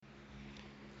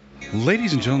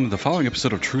Ladies and gentlemen, the following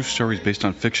episode of True Stories Based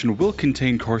on Fiction will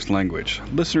contain coarse language.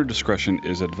 Listener discretion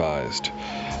is advised.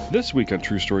 This week on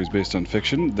True Stories Based on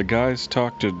Fiction, the guys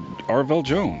talk to Arvell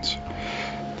Jones.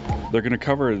 They're going to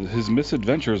cover his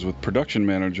misadventures with production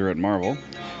manager at Marvel,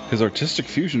 his artistic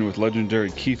fusion with legendary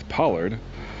Keith Pollard,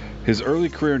 his early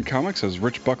career in comics as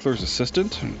Rich Buckler's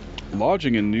assistant,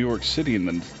 lodging in New York City in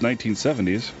the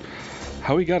 1970s,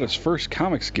 how he got his first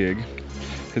comics gig,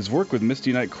 his work with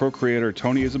Misty Knight co-creator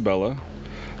Tony Isabella,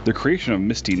 the creation of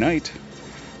Misty Knight,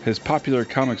 his popular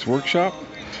comics workshop,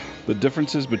 the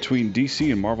differences between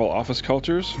DC and Marvel office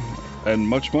cultures, and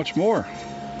much, much more.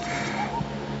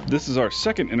 This is our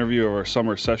second interview of our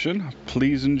summer session.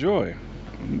 Please enjoy.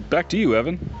 Back to you,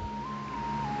 Evan.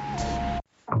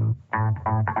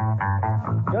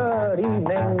 Good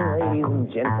evening, ladies and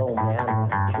gentlemen.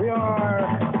 We are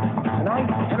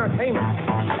Tonight's Entertainment.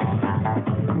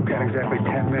 You've got exactly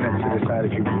 10 minutes to decide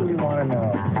if you really want to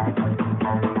know.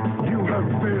 You have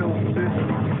failed this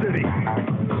city.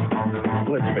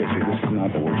 Let's face it, this is not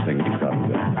the worst thing you've done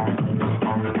today.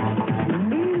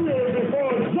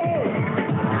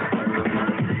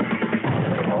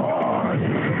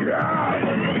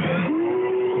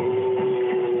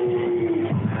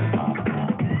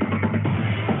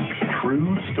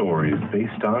 True stories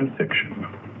based on fiction.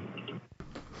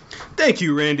 Thank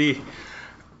you, Randy.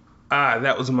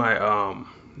 That was my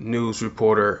news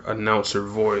reporter announcer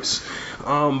voice.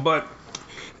 But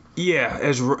yeah,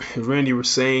 as Randy was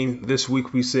saying, this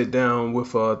week we sit down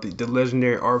with the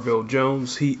legendary Arvell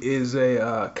Jones. He is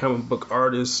a comic book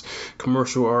artist,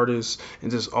 commercial artist,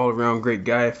 and just all around great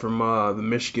guy from the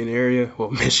Michigan area.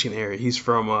 Well, Michigan area. He's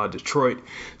from Detroit,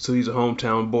 so he's a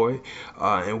hometown boy.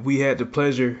 And we had the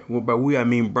pleasure, well, by we I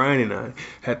mean Brian and I,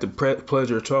 had the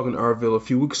pleasure of talking to Arvell a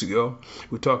few weeks ago.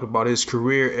 We talked about his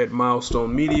career at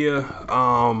Milestone Media,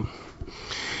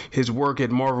 his work at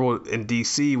Marvel and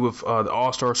DC with the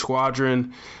All-Star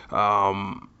Squadron,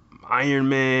 Iron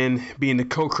Man, being the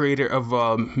co-creator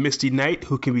of Misty Knight,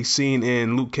 who can be seen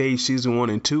in Luke Cage Season 1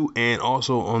 and 2, and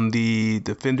also on The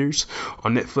Defenders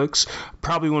on Netflix.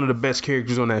 Probably one of the best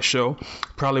characters on that show.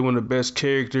 Probably one of the best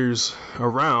characters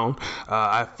around.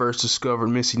 I first discovered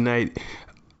Misty Knight,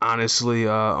 honestly,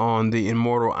 on the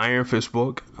Immortal Iron Fist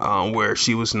book, where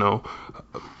she was,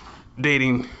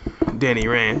 dating Danny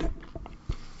Rand.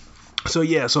 So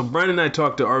Brian and I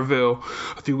talked to Arvell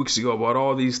a few weeks ago about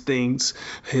all these things,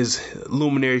 his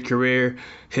luminary career,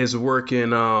 his work in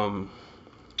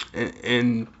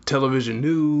television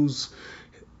news,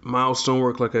 Milestone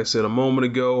work, like I said a moment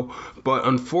ago. But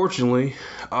unfortunately,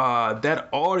 that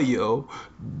audio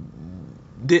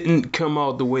didn't come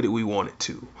out the way that we wanted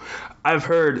to. I've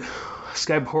heard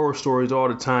Skype horror stories all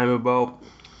the time about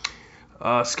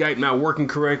Skype not working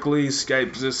correctly,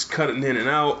 Skype just cutting in and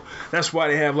out. That's why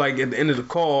they have, like, at the end of the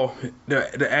call,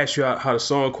 to ask you how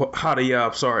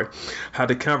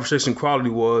the conversation quality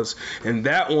was, and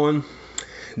that one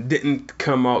didn't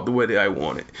come out the way that I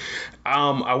wanted.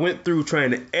 I went through trying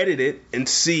to edit it and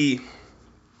see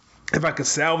if I could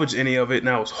salvage any of it, and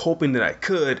I was hoping that I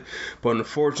could, but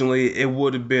unfortunately it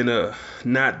would have been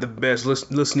not the best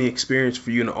listening experience for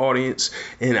you in the audience,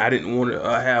 and I didn't want to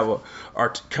have our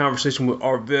conversation with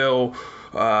Arvell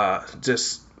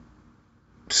just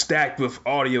stacked with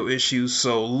audio issues.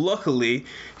 So luckily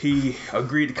he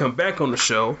agreed to come back on the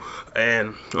show,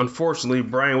 and unfortunately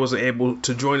Brian wasn't able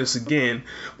to join us again,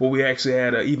 but we actually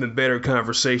had an even better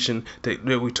conversation that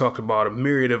we talked about a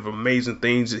myriad of amazing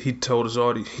things that he told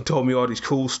me all these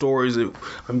cool stories that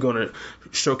I'm going to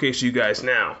showcase to you guys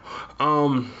now.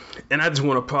 And I just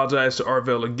want to apologize to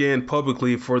Arvell again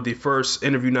publicly for the first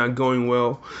interview not going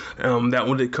well. That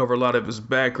one did cover a lot of his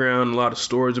background, a lot of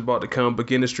stories about the comic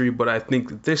book industry, but I think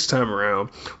that this time around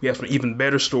we have some even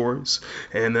better stories,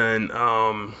 and then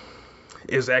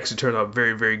it's actually turned out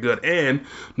very, very good, and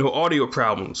no audio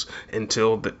problems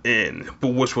until the end, but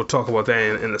which we'll talk about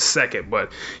that in a second.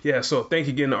 But yeah, so thank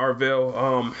you again to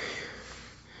Arvell.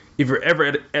 If you're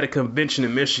ever at a convention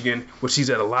in Michigan, which he's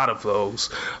at a lot of those,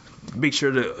 make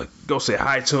sure to go say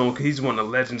hi to him, because he's one of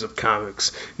the legends of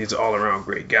comics. He's an all-around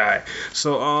great guy.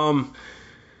 So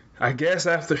I guess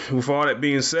with all that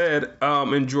being said,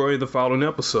 enjoy the following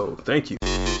episode. Thank you.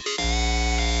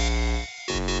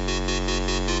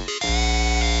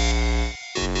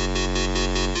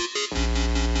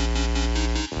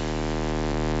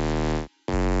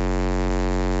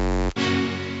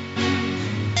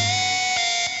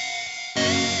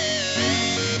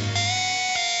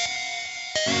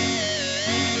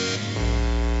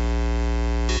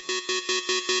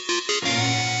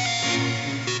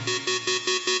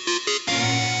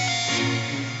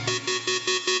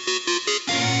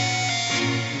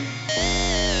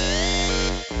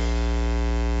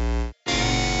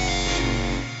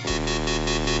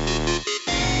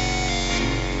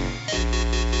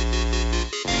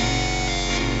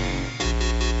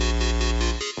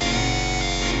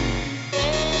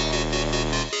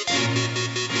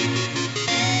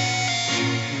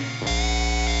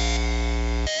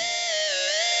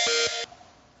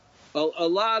 a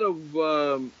lot of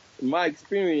my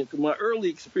early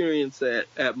experience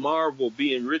at Marvel,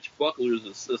 being Rich Buckler's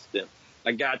assistant,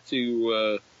 I got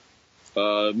to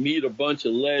meet a bunch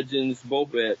of legends,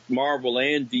 both at Marvel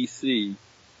and DC,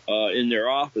 in their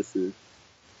offices.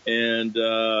 And,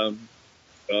 as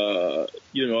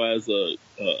a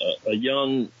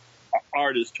young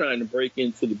artist trying to break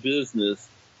into the business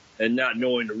and not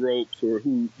knowing the ropes or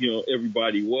who,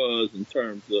 everybody was in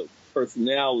terms of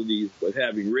personalities, but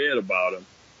having read about them,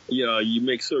 you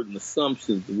make certain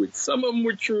assumptions, which some of them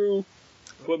were true,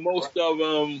 but most of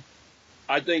them,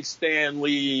 I think Stan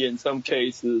Lee in some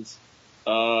cases,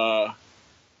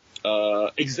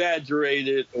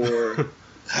 exaggerated or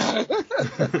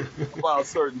about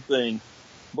certain things.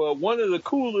 But one of the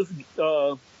coolest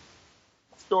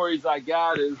stories I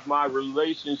got is my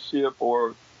relationship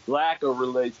or lack of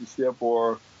relationship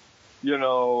or,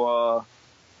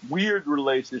 weird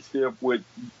relationship with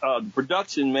the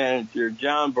production manager,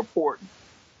 John Verporten.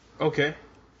 Okay.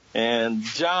 And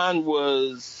John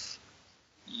was,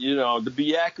 to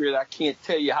be accurate, I can't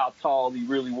tell you how tall he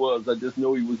really was. I just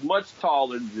know he was much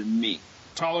taller than me.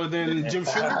 Taller than Jim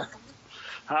Shooter?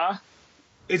 Huh?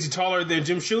 Is he taller than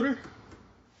Jim Shooter?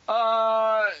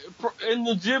 In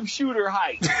the Jim Shooter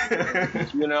height,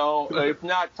 if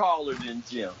not taller than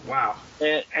Jim. Wow.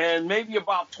 And maybe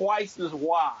about twice as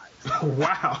wide.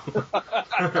 Wow.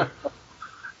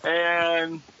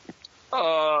 And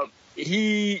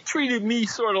he treated me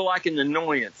sort of like an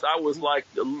annoyance. I was like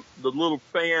the little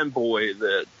fanboy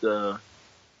that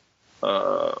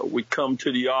would come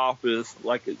to the office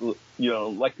like the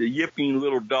yipping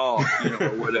little dog,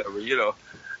 or whatever,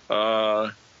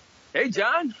 Hey,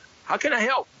 John, how can I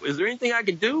help? Is there anything I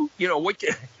can do? What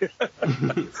can...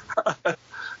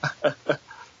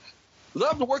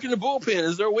 Love to work in the bullpen.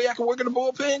 Is there a way I can work in the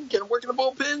bullpen? Can I work in the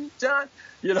bullpen, John?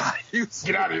 Get out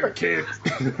of here, kid.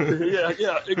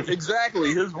 Yeah,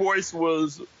 exactly. His voice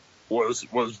was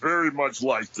very much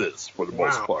like this for the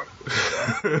most part.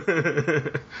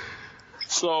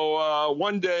 So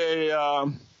one day,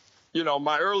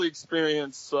 my early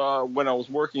experience when I was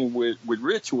working with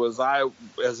Rich was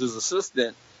as his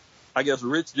assistant, I guess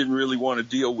Rich didn't really want to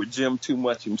deal with Jim too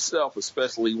much himself,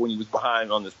 especially when he was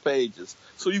behind on his pages.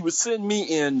 So he would send me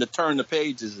in to turn the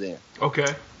pages in.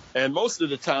 Okay. And most of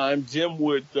the time, John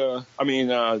would look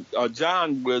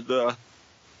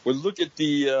at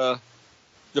the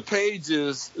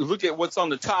pages, look at what's on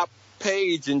the top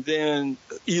page, and then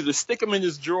either stick them in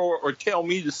his drawer or tell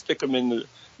me to stick them in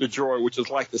the drawer, which is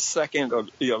like the second or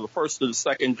the first or the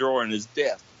second drawer in his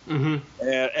desk. Mm-hmm.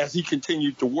 As he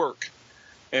continued to work.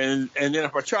 And then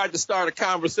if I tried to start a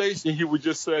conversation, he would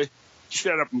just say,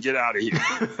 "Shut up and get out of here."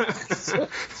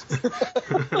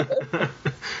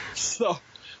 So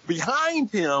behind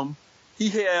him, he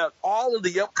had all of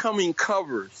the upcoming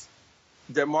covers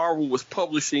that Marvel was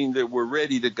publishing that were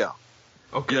ready to go.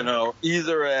 Okay.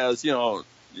 Either as,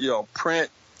 print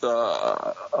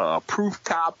proof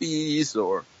copies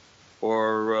or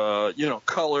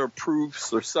color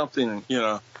proofs or something,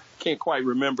 can't quite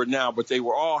remember now, but they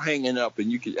were all hanging up,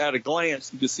 and you could, at a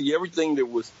glance, you could see everything that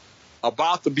was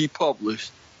about to be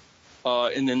published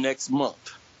in the next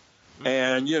month.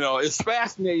 And, it's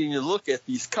fascinating to look at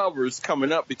these covers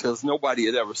coming up because nobody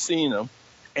had ever seen them.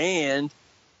 And,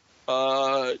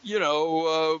 nobody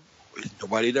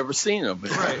had ever seen them.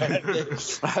 Right.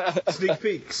 Sneak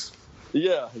peeks.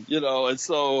 Yeah, and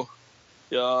so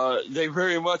they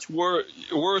very much were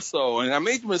so. And I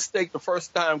made the mistake the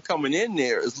first time coming in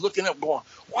there is looking up going,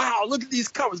 wow, look at these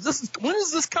covers. When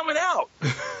is this coming out?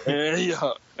 And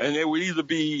it would either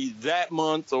be that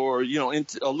month or,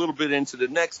 into a little bit into the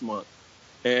next month.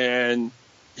 And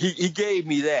he gave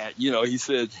me that, he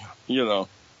said,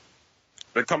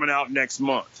 they're coming out next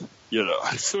month,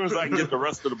 as soon as I can get the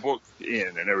rest of the book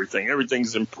in and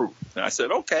everything's improved. And I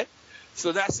said, okay.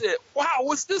 So that's it. Wow,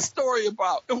 what's this story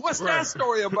about? And what's that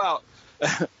story about?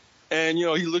 And,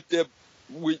 he looked at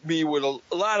me with a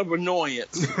lot of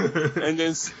annoyance and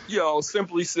then,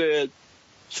 simply said,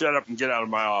 "Shut up and get out of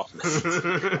my office."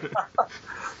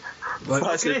 But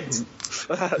I said,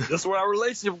 that's what our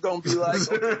relationship is going to be like.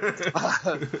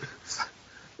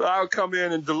 So I would come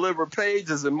in and deliver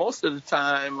pages, and most of the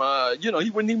time, he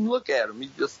wouldn't even look at them. He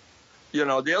just,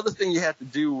 the other thing you had to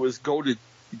do was go to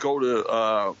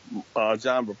John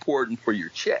Verporten for your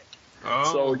check.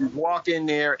 Oh. So you walk in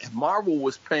there, and Marvel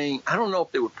was paying, I don't know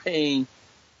if they were paying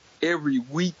every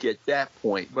week at that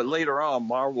point, but later on,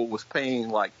 Marvel was paying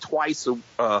like twice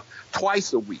a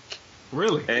week.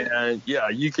 Really? And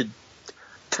you could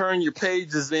turn your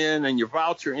pages in and your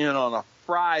voucher in on a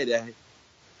Friday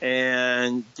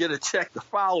and get a check the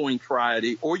following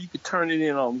Friday, or you could turn it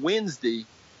in on Wednesday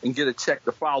and get a check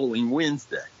the following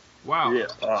Wednesday. Wow. Yeah.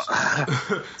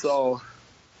 So,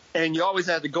 and you always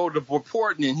had to go to the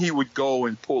report, and he would go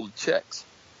and pull the checks.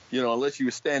 You know, unless you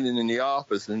were standing in the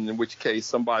office, in which case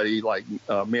somebody like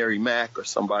Mary Mack or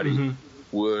somebody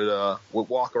would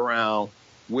walk around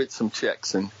with some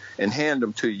checks and hand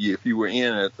them to you if you were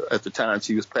in at the time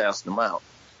she was passing them out.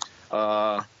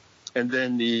 And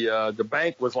then the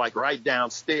bank was like right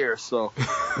downstairs. So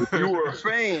if you were a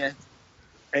fan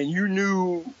and you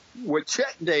knew what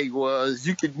check day was,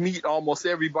 you could meet almost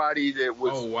everybody that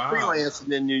was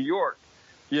freelancing in New York.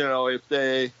 You know, if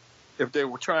they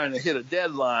were trying to hit a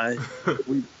deadline,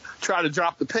 we try to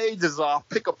drop the pages off,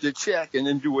 pick up their check, and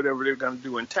then do whatever they're going to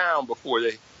do in town before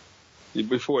they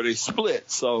split.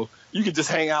 So you could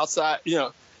just hang outside, you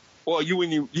know. Well,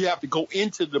 you have to go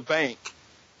into the bank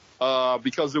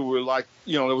because there were like,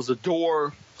 you know, there was a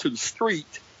door to the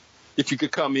street that you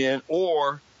could come in,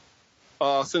 or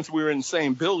since we were in the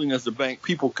same building as the bank,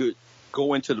 people could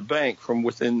go into the bank from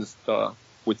within the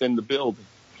building.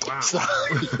 Wow. So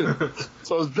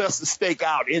it's best to stake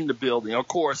out in the building. Of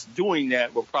course, doing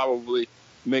that will probably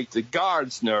make the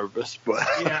guards nervous, but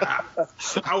yeah,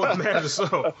 I would imagine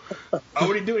so.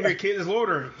 What are you doing here, kid? It's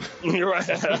loitering. Right.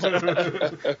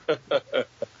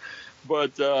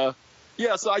 But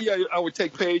yeah, so I would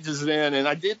take pages in, and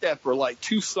I did that for like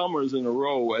 2 summers in a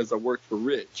row as I worked for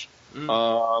Rich.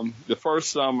 The first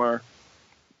summer,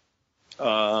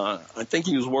 I think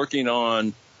he was working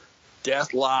on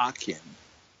Deathlock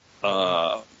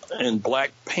and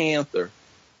Black Panther,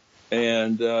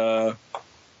 and the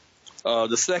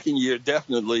second year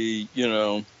definitely, he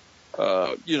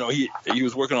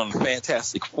was working on the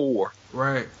Fantastic Four,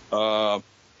 right?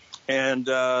 And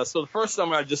so the first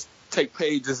summer I just take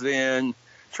pages in,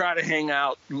 try to hang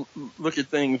out, look at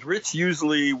things. Rich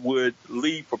usually would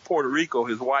leave for Puerto Rico.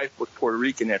 His wife was Puerto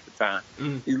Rican at the time.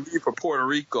 He'd leave for Puerto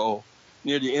Rico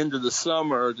near the end of the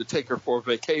summer to take her for a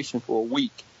vacation for a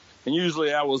week. And usually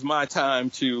that was my time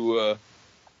to,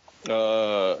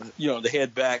 to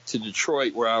head back to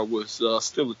Detroit, where I was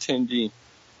still attending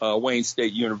Wayne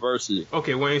State University.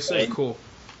 Okay, Wayne State, cool.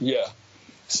 Yeah.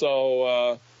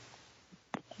 So,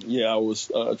 I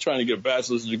was trying to get a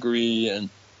bachelor's degree, and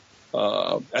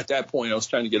at that point I was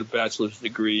trying to get a bachelor's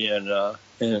degree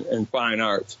in fine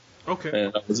arts. Okay.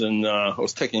 And I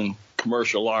was taking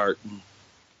commercial art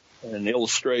and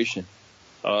illustration.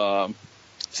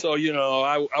 So,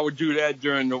 I would do that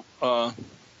during the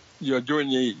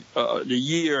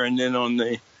year, and then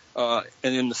and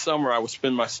in the summer I would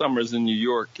spend my summers in New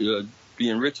York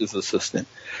being Rich's assistant.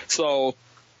 So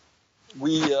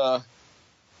we,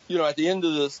 at the end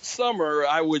of the summer,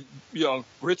 I would,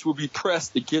 Rich would be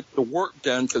pressed to get the work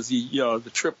done because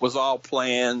the trip was all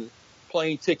planned,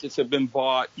 plane tickets had been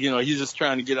bought, he's just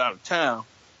trying to get out of town,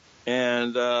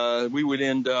 and we would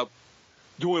end up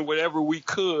doing whatever we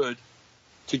could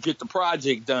to get the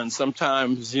project done.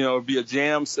 Sometimes, it'd be a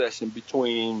jam session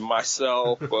between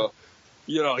myself.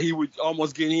 He would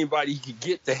almost get anybody he could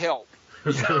get to help,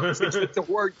 to get the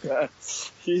work done.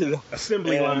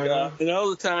 Assembly line. And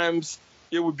other times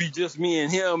it would be just me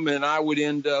and him, and I would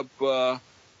end up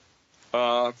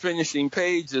finishing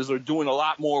pages or doing a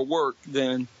lot more work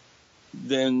than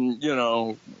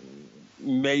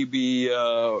maybe.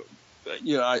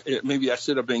 Maybe I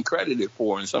should have been credited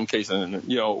for in some cases.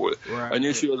 Right. An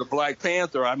issue of the Black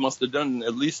Panther, I must have done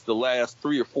at least the last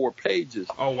 3 or 4 pages.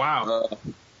 Oh, wow.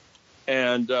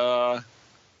 And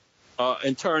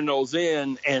turn those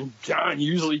in, and John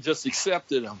usually just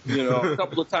accepted them. A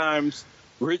couple of times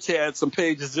Rich had some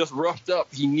pages just roughed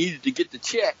up. He needed to get the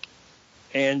check,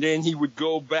 and then he would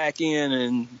go back in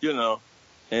and,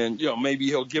 maybe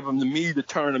he'll give them to me to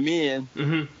turn them in.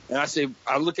 Mm-hmm. And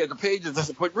I look at the pages, I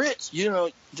said, but Rich,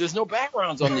 there's no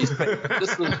backgrounds on these pages.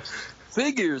 Just the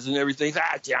figures and everything.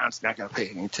 John's not going to pay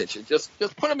any attention. Just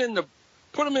put them in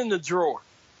the drawer,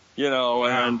 wow.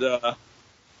 And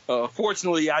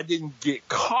fortunately I didn't get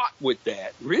caught with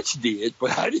that. Rich did,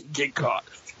 but I didn't get caught.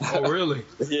 Oh, really?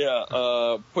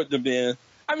 Yeah, putting them in.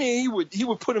 I mean, he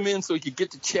would put them in so he could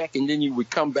get the check, and then he would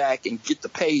come back and get the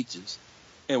pages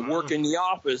and work in the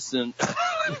office and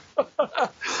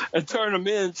and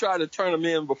try to turn them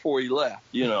in before he left,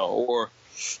 or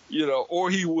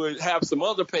he would have some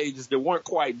other pages that weren't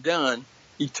quite done.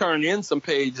 He'd turn in some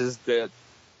pages that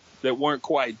weren't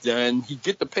quite done. He'd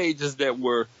get the pages that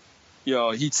were,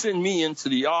 he'd send me into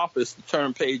the office to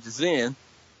turn pages in,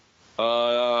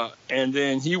 and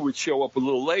then he would show up a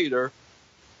little later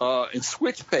and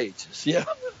switch pages. Yeah.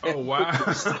 Oh, wow.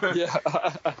 Yeah.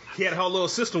 He had a whole little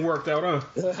system worked out, huh?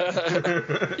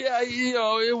 Yeah,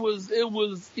 it was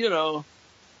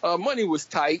money was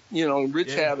tight.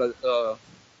 Rich had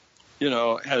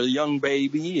had a young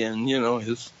baby, and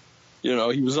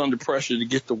he was under pressure to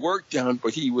get the work done,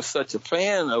 but he was such a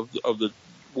fan of the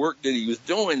work that he was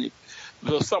doing. If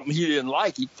there was something he didn't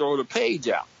like, he'd throw the page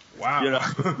out.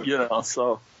 Wow.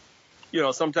 So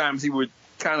sometimes he would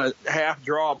kind of half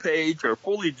draw a page or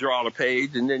fully draw the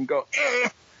page and then go,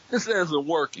 this isn't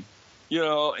working,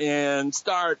 and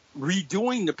start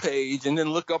redoing the page, and then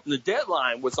look up and the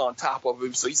deadline was on top of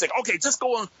him. So he said, okay, just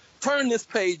go and turn this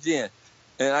page in.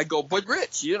 And I go, but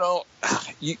Rich, you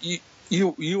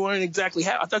weren't exactly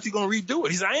happy. I thought you were going to redo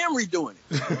it. He said, I am redoing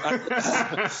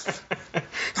it.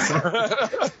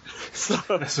 So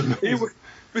That's amazing. he would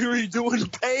be redoing the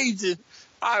page, and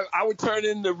I would turn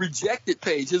in the rejected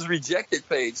page, his rejected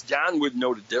page. John wouldn't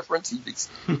know the difference.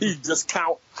 He'd just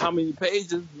count how many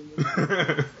pages and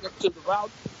then up to the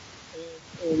voucher,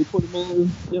 and he put them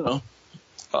in,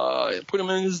 put them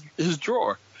in his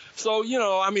drawer. So,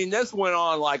 this went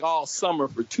on like all summer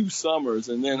for 2 summers.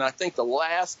 And then I think the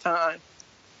last time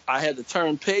I had to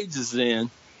turn pages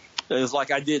in, it was like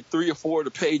I did 3 or 4 of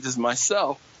the pages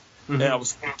myself. Mm-hmm. And I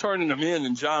was turning them in,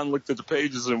 and John looked at the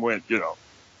pages and went,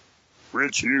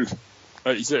 Rich, he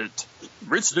said,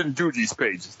 Rich didn't do these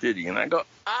pages, did he? And I go,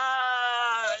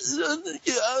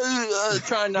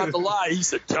 trying not to lie. He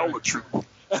said, tell the truth.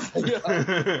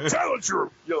 Tell the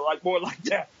truth. More like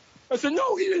that. I said,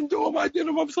 no, he didn't do them. I did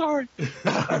them. I'm sorry.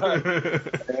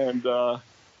 And,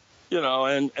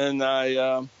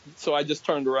 so I just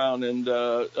turned around and,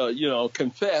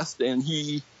 confessed, and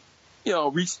he,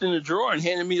 reached in the drawer and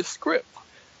handed me a script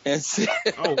and said,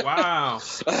 oh, wow.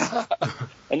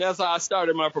 And that's how I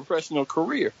started my professional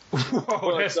career.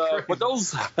 Whoa, but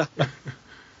those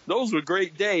were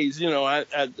great days.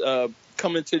 I'd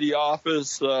come into the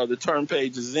office, the turn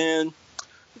pages in,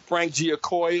 Frank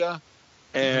Giacoia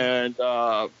and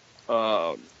Mike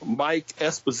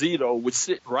Esposito would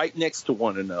sit right next to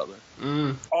one another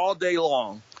all day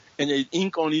long, and they'd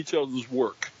ink on each other's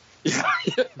work.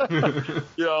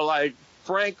 Like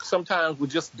Frank sometimes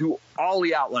would just do all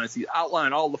the outlines. He'd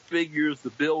outline all the figures, the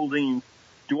building,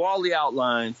 do all the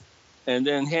outlines, and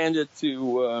then hand it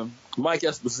to Mike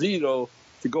Esposito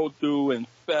to go through and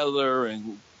feather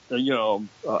and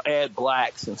add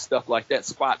blacks and stuff like that,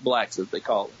 spot blacks as they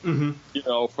call it,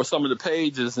 for some of the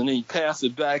pages, and then he'd pass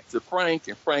it back to Frank,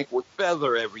 and Frank would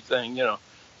feather everything,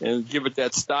 and give it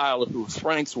that style if it was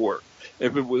Frank's work.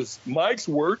 If it was Mike's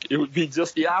work, it would be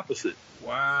just the opposite.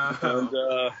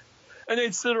 Wow. And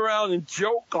they'd sit around and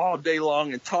joke all day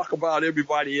long and talk about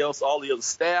everybody else, all the other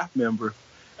staff members,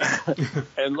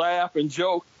 and laugh and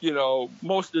joke,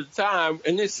 most of the time.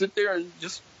 And they sit there and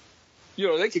just,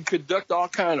 they could conduct all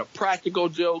kind of practical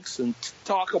jokes and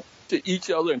talk to each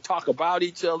other and talk about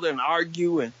each other and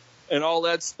argue and all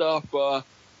that stuff.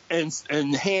 And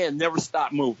the hand never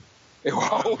stopped moving. They were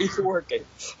always working.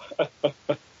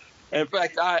 In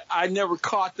fact, I never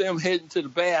caught them heading to the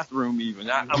bathroom even.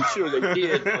 I'm sure they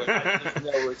did, but I just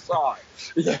never saw it.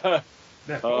 Yeah.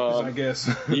 That focus, I guess.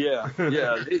 Yeah.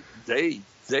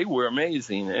 They were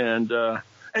amazing. And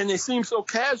they seemed so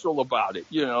casual about it.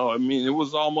 It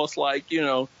was almost like,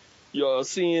 you're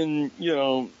seeing,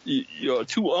 your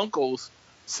 2 uncles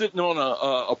sitting on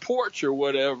a porch or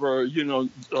whatever,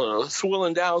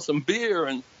 swilling down some beer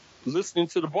and listening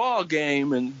to the ball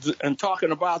game and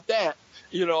talking about that,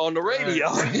 on the radio.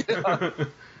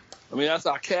 That's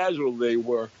how casual they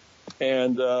were.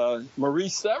 And Marie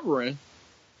Severin,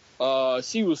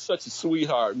 she was such a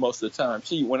sweetheart most of the time.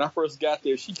 When I first got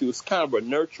there, she was kind of a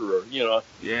nurturer,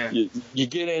 Yeah. You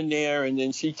get in there, and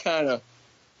then she kind of,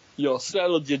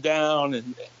 settled you down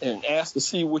and asked to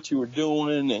see what you were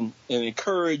doing and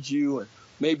encourage you and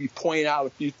maybe point out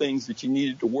a few things that you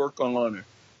needed to work on or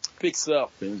fix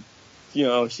up. And,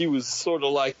 she was sort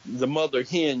of like the mother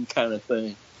hen kind of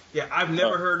thing. Yeah, I've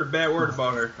never heard a bad word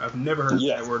about her. I've never heard a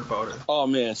bad word about her. Oh,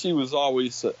 man, she was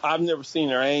always I've never seen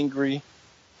her angry.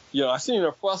 I've seen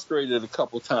her frustrated a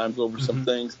couple times over some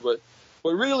things, but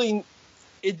really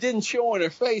it didn't show in her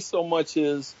face so much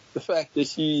as the fact that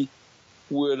she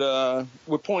would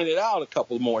point it out a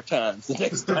couple more times the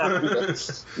next time.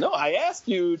 No, I asked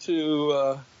you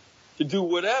to do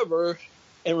whatever.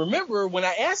 And remember, when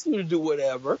I asked you to do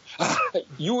whatever,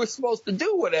 you were supposed to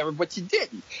do whatever, but you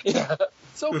didn't.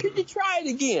 So can you try it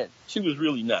again? She was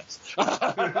really nice.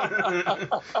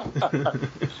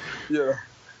 Yeah.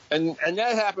 And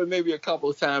that happened maybe a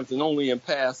couple of times and only in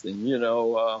passing.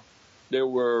 There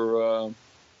were,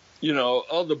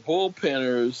 other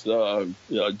bullpenners,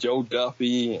 Joe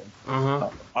Duffy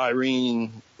and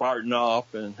Irene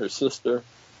Bartnoff and her sister,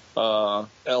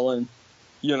 Ellen,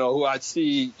 who I'd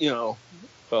see,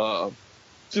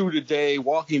 through the day,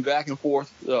 walking back and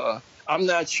forth. I'm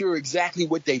not sure exactly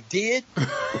what they did. But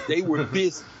they were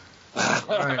busy.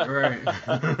 Right.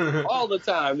 All the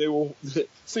time.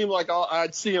 Seemed like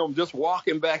I'd see them just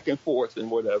walking back and forth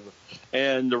and whatever.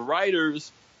 And the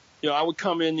writers, I would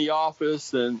come in the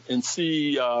office and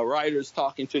see writers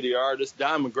talking to the artists.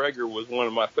 Don McGregor was one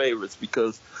of my favorites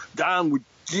because Don would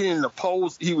get in the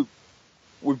pose. He would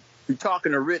be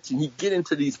talking to Rich, and he'd get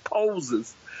into these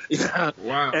poses.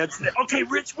 Wow. And say, okay,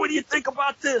 Rich, what do you think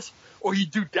about this? Or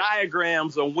he'd do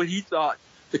diagrams on what he thought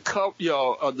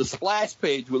the splash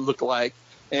page would look like,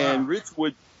 and Rich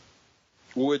would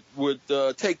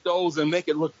take those and make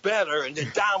it look better, and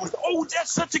then Don was, oh,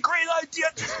 that's such a great idea.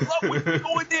 I just love what you're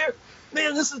doing there.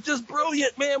 Man, this is just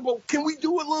brilliant, man. Well, can we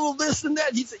do a little this and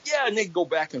that? He said, yeah, and they'd go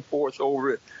back and forth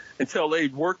over it until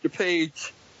they'd work the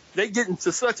page. They'd get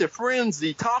into such a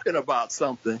frenzy talking about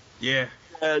something. Yeah.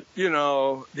 That,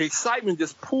 the excitement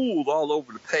just pooled all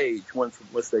over the page once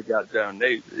they got down.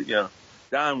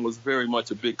 Don was very much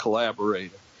a big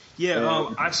collaborator.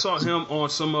 Yeah, I saw him on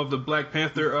some of the Black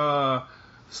Panther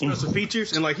special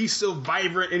features, and he's still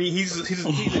vibrant, and he's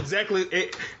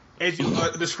exactly as you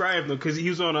described him, because he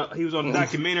was on a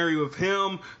documentary with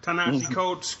him, Ta-Nehisi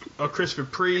Coates, Christopher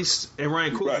Priest, and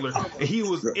Ryan Coogler, and he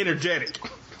was energetic.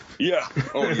 Yeah,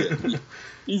 yeah.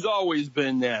 He's always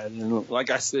been that. And like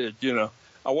I said,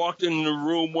 I walked in the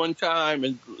room one time,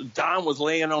 and Don was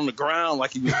laying on the ground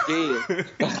like he was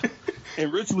dead.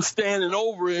 And Rich was standing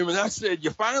over him, and I said,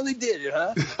 you finally did it,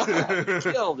 huh? You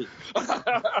killed it.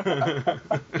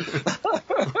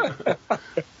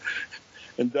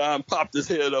 And Don popped his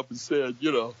head up and said,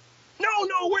 no,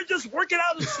 we're just working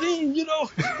out a scene,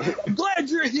 I'm glad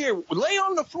you're here. Lay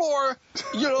on the floor,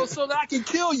 so that I can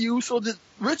kill you so that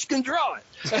Rich can draw it.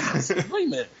 I said, wait a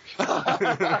minute.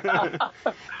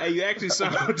 Hey, you actually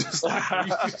sound just like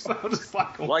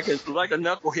him. Like a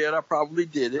knucklehead, I probably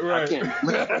did it. Right. I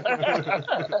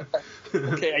can't.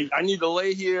 Okay, I need to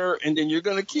lay here, and then you're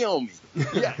going to kill me.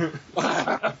 Yeah.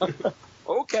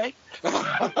 Okay.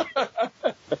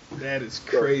 That is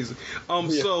crazy.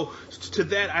 So to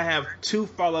that, I have two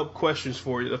follow-up questions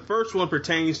for you. The first one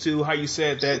pertains to how you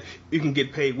said that you can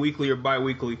get paid weekly or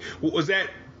bi-weekly. Was that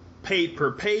paid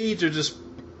per page or just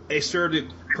a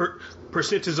certain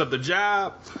percentage of the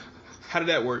job? How did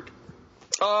that work?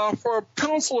 For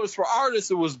counselors, for artists,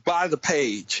 it was by the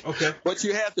page. Okay. But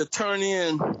you had to turn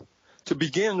in, to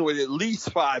begin with, at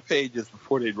least 5 pages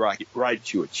before they'd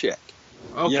write you a check.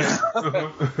 Okay. Yeah.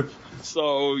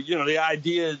 So, the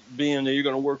idea being that you're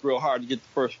going to work real hard to get the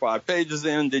first 5 pages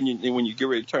in, then when you get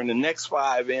ready to turn the next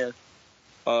 5 in,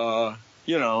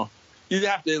 you'd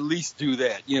have to at least do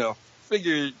that.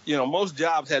 Figure, most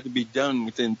jobs had to be done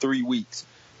within 3 weeks.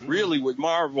 Mm-hmm. Really, with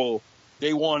Marvel,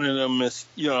 they wanted them as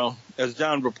John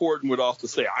Reporton would often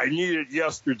say, I need it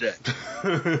yesterday.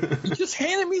 You just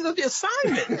handed me the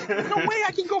assignment. There's no way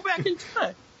I can go back in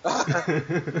time.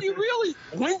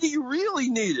 When do you really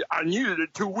need it? I needed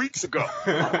it 2 weeks ago.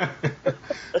 I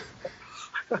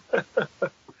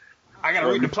gotta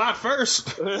read the plot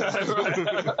first.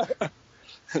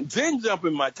 Then jump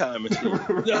in my time machine.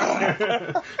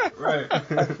 Right.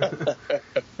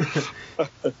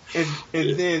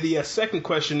 and then the second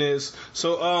question is,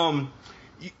 so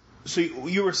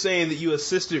you were saying that you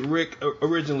assisted Rick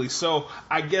originally. So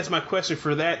I guess my question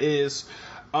for that is,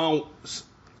 I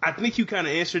think you kind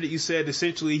of answered it. You said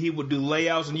essentially he would do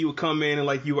layouts and you would come in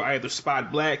and you would either spot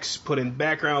blacks, put in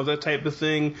backgrounds, that type of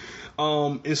thing.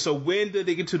 And so when did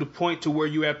they get to the point to where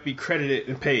you have to be credited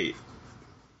and paid?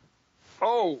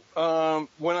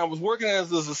 When I was working as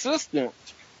his assistant,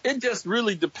 it just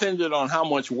really depended on how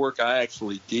much work I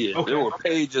actually did. Okay. There were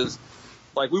pages,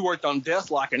 we worked on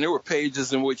Deathlock, and there were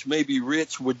pages in which maybe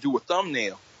Rich would do a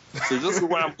thumbnail. So this is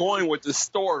where I'm going with this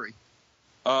story.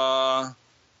 And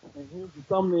here's the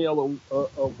thumbnail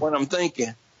of what I'm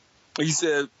thinking. He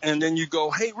said, and then you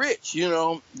go, hey, Rich,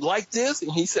 like this?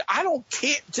 And he said, I don't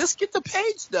care. Just get the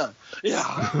page done.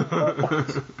 Yeah.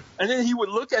 And then he would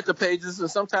look at the pages, and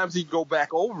sometimes he'd go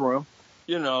back over them,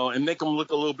 and make them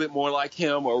look a little bit more like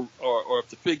him, or if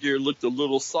the figure looked a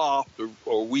little soft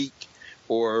or weak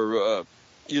or,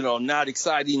 not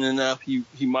exciting enough, he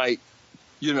might,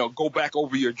 go back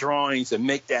over your drawings and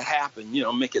make that happen,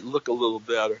 make it look a little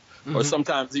better. Mm-hmm. Or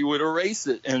sometimes he would erase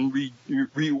it and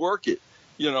rework it.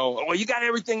 Well, you got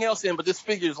everything else in, but this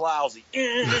figure is lousy.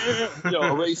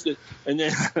 Erase it and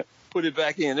then put it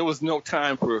back in. There was no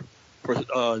time for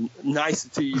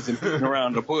niceties and beating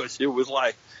around the bush. It was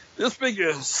like, this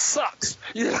figure sucks.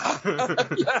 Yeah.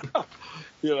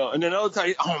 And then other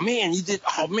time,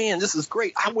 this is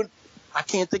great. I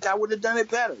can't think I would have done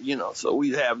it better. So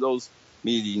we'd have those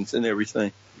meetings and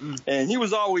everything. And he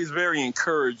was always very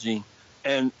encouraging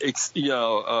and,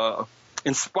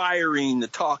 inspiring to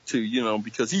talk to,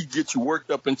 because he'd get you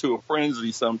worked up into a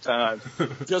frenzy sometimes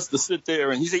just to sit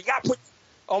there. And he said, you got to put,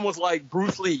 almost like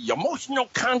Bruce Lee, emotional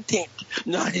content.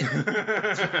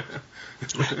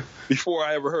 Before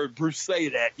I ever heard Bruce say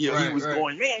that, he was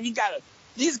going, man,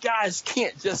 these guys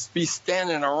can't just be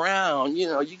standing around. You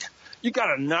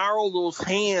got to gnarl those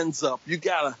hands up. You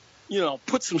got to,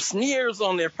 put some sneers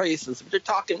on their faces. If they're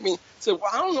talking to me, say, well,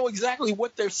 I don't know exactly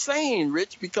what they're saying,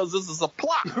 Rich, because this is a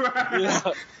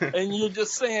plot. And you're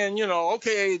just saying,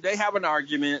 okay, they have an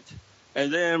argument,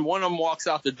 and then one of them walks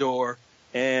out the door,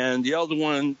 and the other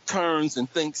one turns and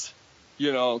thinks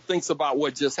about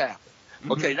what just happened.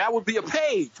 Mm-hmm. Okay, that would be a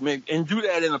page, and do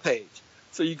that in a page.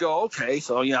 So you go, okay,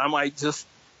 so, I might just,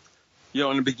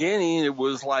 in the beginning, it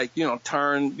was like,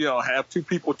 have two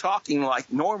people talking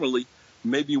like normally,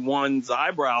 maybe one's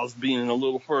eyebrows being a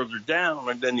little further down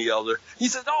than the other. He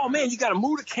says, oh, man, you got to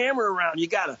move the camera around. You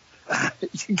got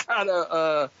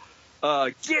to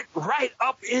get right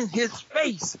up in his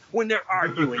face when they're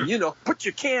arguing. Put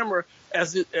your camera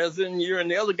as in you're in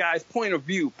the other guy's point of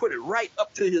view. Put it right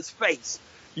up to his face,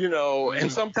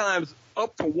 and sometimes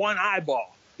up to one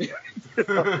eyeball. I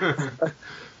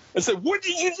said, what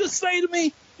did you just say to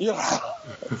me?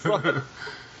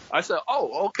 I said,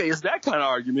 oh, okay, it's that kind of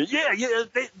argument. Yeah,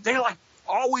 they like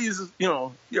always,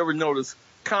 you ever notice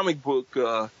comic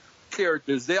book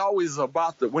characters, they always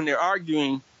when they're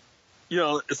arguing,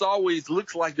 it's always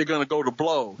looks like they're going to go to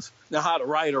blows. Now, how the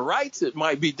writer writes it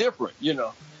might be different,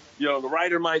 the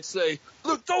writer might say,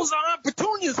 look, those are Aunt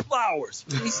Petunia's flowers.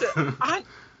 He said,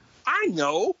 I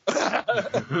know.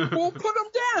 Well, put them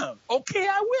down. Okay,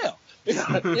 I will.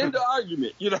 End the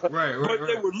argument, Right, but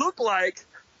they would look like,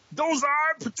 those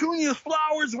are Petunia's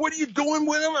flowers. What are you doing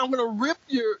with them? I'm going to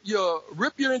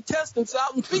rip your intestines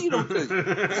out and feed them to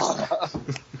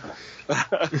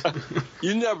you.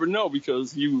 You never know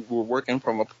because you were working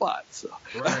from a plot. So.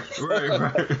 Right.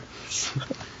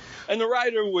 And the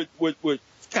writer would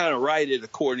kind of write it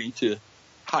according to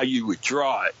how you would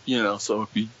draw it, So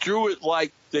if you drew it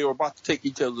like they were about to take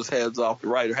each other's heads off, the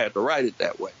writer had to write it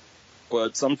that way.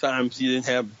 But sometimes the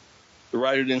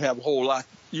writer didn't have a whole lot,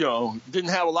 didn't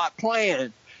have a lot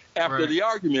planned after the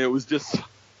argument. It was just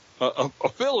a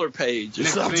filler page or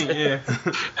something.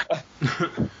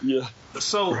 Yeah.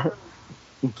 So,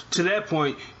 to that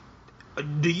point,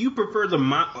 do you prefer the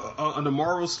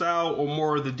Marvel style or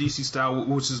more of the DC style,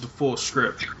 which is the full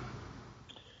script?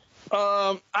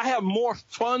 I have more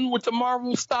fun with the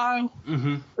Marvel style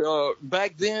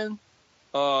back then.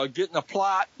 Getting a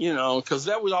plot, because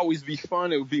that would always be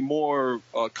fun. It would be more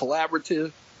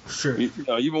collaborative. Sure.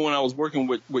 Even when I was working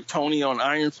with Tony on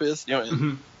Iron Fist,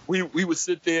 we would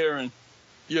sit there and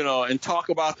and talk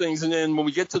about things, and then when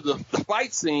we get to the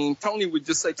fight scene, Tony would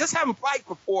just say, just have them fight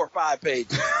for 4 or 5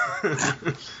 pages,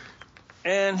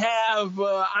 and have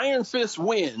Iron Fist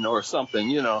win or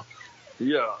something, and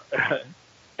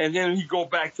then we'll go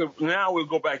back to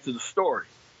the story.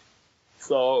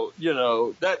 So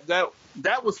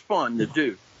that was fun to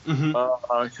do,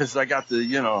 because I got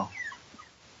to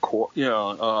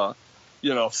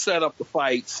set up the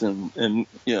fights and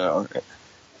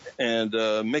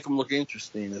make them look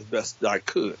interesting as best I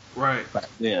could right back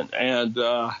then. And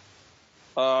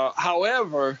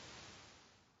however,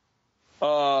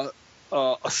 a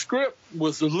script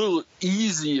was a little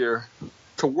easier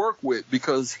to work with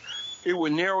because it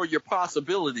would narrow your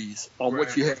possibilities on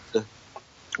what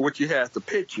you had to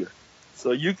picture.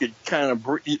 So you could kind of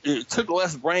it took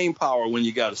less brain power when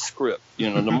you got a script.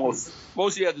 The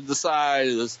most you had to decide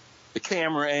is the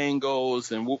camera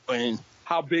angles and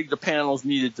how big the panels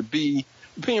needed to be,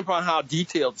 depending upon how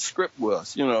detailed the script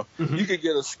was. You could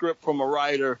get a script from a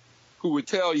writer who would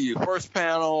tell you first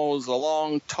panel is a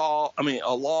long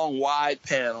wide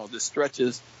panel that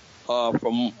stretches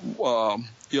from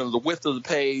the width of the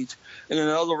page, and then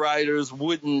other writers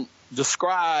wouldn't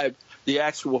describe the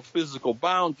actual physical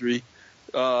boundary.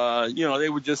 They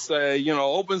would just say,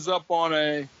 opens up on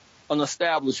an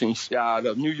establishing shot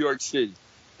of New York City.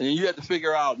 And then you have to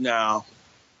figure out now,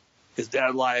 is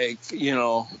that like,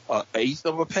 an eighth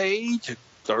of a page, a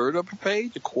third of a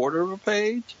page, a quarter of a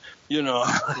page? You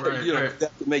have to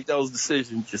make those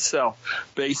decisions yourself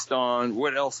based on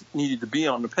what else needed to be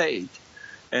on the page.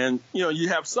 And, you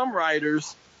have some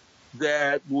writers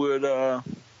that would,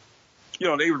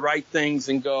 they would write things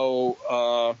and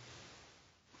go,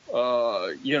 I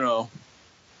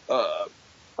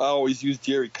always use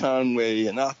Jerry Conway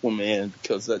and Aquaman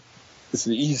because it's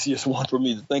the easiest one for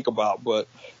me to think about. But,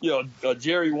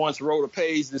 Jerry once wrote a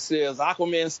page that says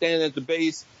Aquaman standing at the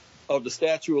base of the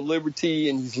Statue of Liberty,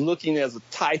 and he's looking as a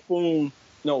typhoon.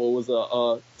 No, it was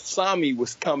a tsunami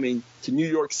was coming to New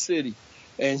York City,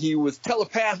 and he was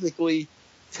telepathically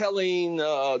telling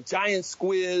giant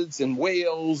squids and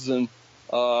whales and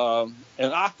an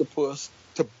octopus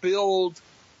to build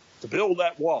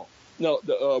that wall. No,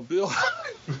 build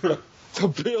to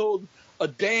build a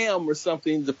dam or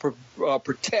something to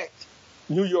protect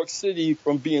New York City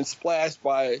from being splashed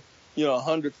by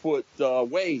 100-foot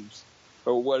waves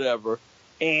or whatever.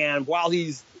 And while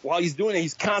he's doing it,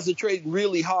 he's concentrating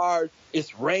really hard.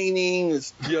 It's raining.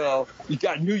 You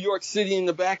got New York City in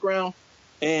the background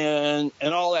and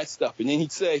all that stuff. And then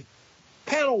he'd say,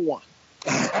 panel 1.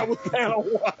 That was panel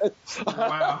 1.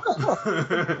 Wow.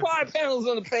 5 panels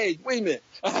on the page. Wait a minute.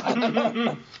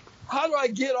 How do I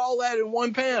get all that in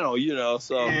one panel?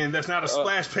 So. And that's not a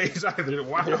splash page either.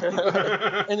 Wow.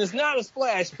 And it's not a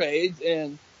splash page,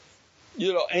 and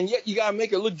and yet you gotta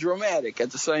make it look dramatic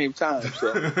at the same time.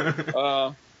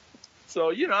 So,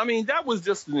 that was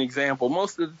just an example.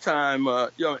 Most of the time,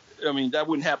 that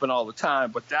wouldn't happen all the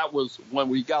time, but that was when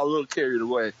we got a little carried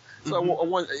away.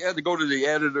 So I had to go to the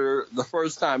editor the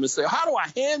first time and say, how do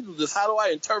I handle this? How do I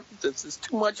interpret this? There's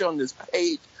too much on this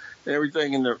page and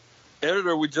everything. And the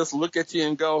editor would just look at you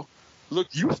and go, look,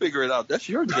 you figure it out. That's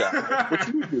your job. That's what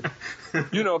you do.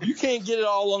 If you can't get it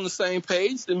all on the same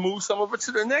page, then move some of it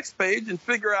to the next page and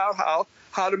figure out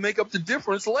how to make up the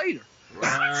difference later.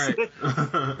 Right.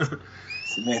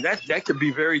 Man, that could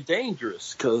be very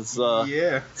dangerous because,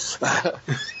 yeah.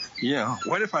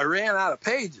 What if I ran out of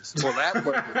pages? Well, that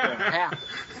wasn't going to happen.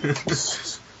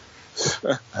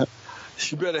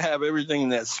 You better have everything in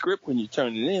that script when you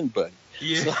turn it in, buddy.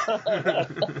 Yeah.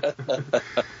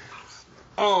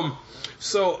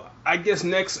 So I guess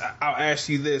next I'll ask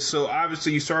you this. So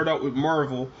obviously you started out with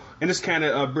Marvel, and this kind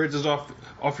of bridges off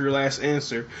your last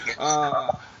answer.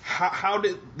 How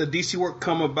did the DC work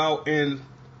come about, and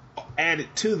added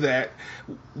to that,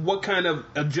 what kind of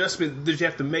adjustment did you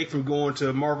have to make from going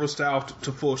to Marvel style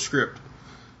to full script?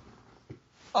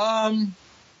 I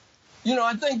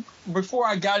think before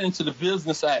I got into the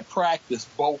business, I had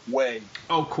practiced both ways.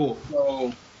 Oh, cool.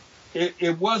 So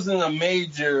it wasn't a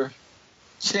major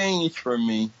change for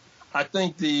me. I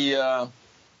think the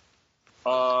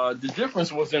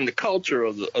difference was in the culture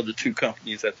of the two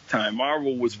companies at the time.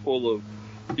 Marvel was full of,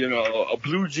 a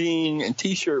blue jean and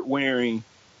T-shirt wearing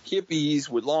hippies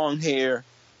with long hair,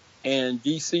 and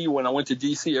DC, when I went to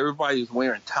DC, everybody was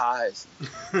wearing ties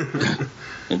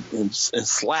and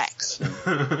slacks.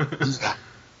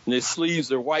 And their sleeves,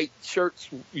 their white shirts,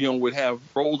 would have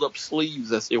rolled up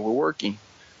sleeves as they were working.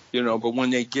 But when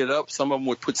they get up, some of them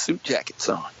would put suit jackets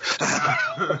on.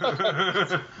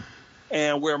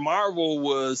 And where Marvel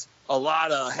was a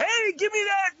lot of, hey, give me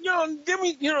that, I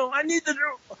need to do,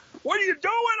 what are you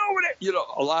doing over there?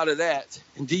 A lot of that.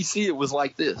 In DC, it was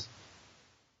like this.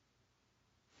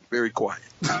 Very quiet.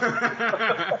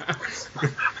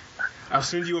 I'll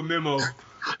send you a memo.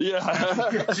 Yeah.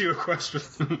 Ask you a question.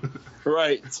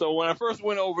 Right. So when I first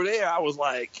went over there, I was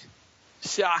like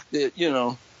shocked that,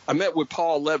 I met with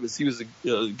Paul Levis. He was a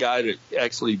guy that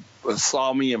actually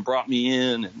saw me and brought me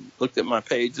in and looked at my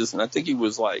pages. And I think he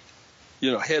was like,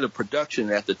 head of production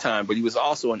at the time, but he was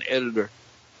also an editor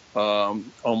on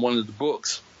one of the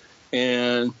books.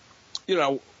 And,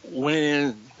 went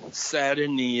in, sat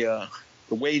in the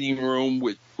waiting room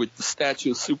with the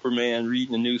statue of Superman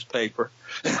reading the newspaper.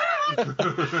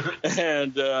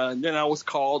 And then I was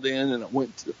called in and I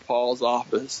went to Paul's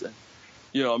office, and,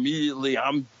 immediately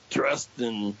I'm dressed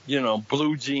in,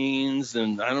 blue jeans,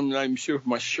 and I'm not even sure if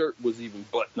my shirt was even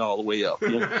buttoned all the way up.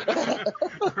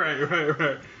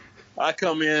 Right. I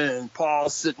come in and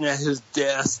Paul's sitting at his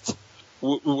desk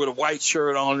with a white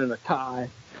shirt on and a tie.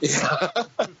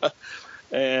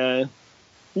 And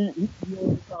he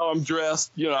knows how I'm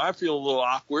dressed. I feel a little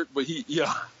awkward, but he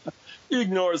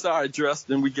ignores how I dressed,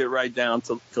 and we get right down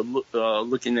to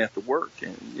looking at the work.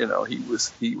 And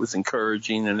he was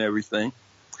encouraging and everything.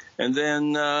 And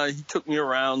then he took me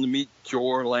around to meet Joe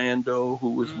Orlando,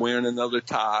 who was wearing another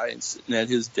tie and sitting at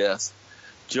his desk.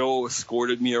 Joe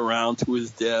escorted me around to his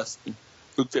desk and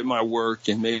looked at my work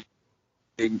and made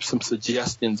some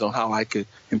suggestions on how I could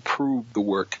improve the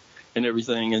work and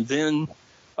everything. And then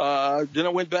I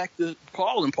went back to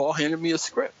Paul, and Paul handed me a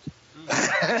script.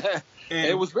 And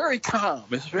it was very calm.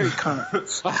 It's very calm.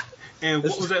 And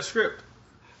what was that script?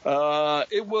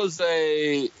 It was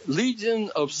a Legion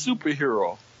of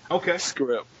Superhero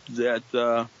script that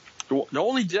the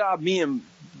only job me and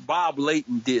Bob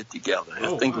Layton did together.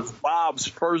 I think it was Bob's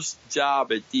first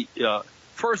job at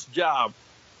first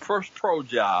pro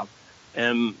job,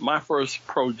 and my first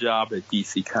pro job at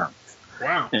DC Comics.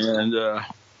 Wow. And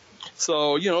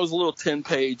So, it was a little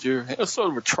 10-pager. It was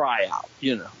sort of a tryout,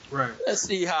 Right. Let's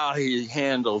see how he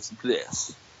handles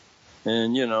this.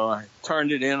 And, I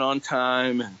turned it in on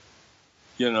time and,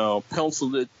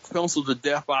 penciled the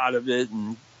death out of it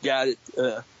and got it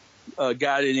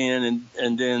in.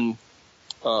 And then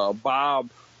Bob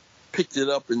picked it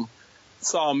up and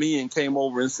saw me and came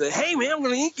over and said, "Hey, man, I'm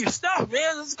going to ink your stuff,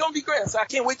 man. This is going to be great." So I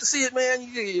can't wait to see it,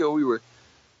 man. We were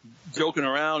joking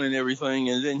around and everything,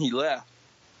 and then he left.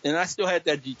 And I still had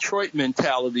that Detroit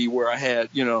mentality where I had,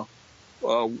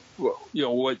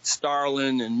 what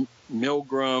Starlin and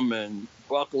Milgram and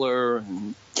Buckler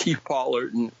and Keith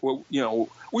Pollard and,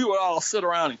 we would all sit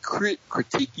around and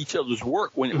critique each other's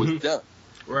work when it was done,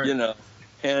 Right.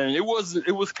 And it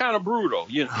was kind of brutal,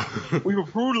 We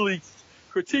would brutally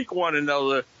critique one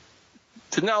another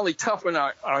to not only toughen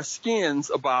our skins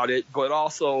about it, but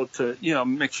also to,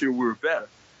 make sure we were better.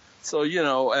 So,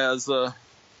 as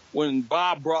when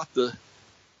Bob brought the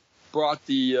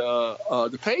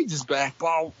pages back,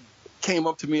 Bob came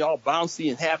up to me all bouncy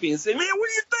and happy and said, "Man, what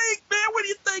do you think, man? What do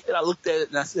you think?" And I looked at it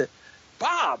and I said,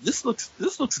 "Bob, this looks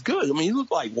good. I mean, you look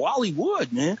like Wally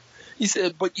Wood, man." He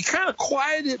said, "But you kind of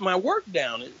quieted my work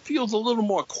down. It feels a little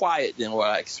more quiet than what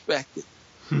I expected."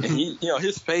 And he,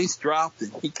 his face dropped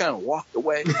and he kind of walked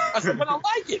away. I said, "But I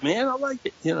like it, man. I like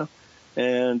it,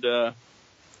 And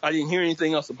I didn't hear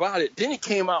anything else about it. Then it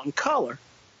came out in color.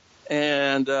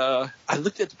 And I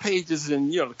looked at the pages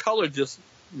and, the color just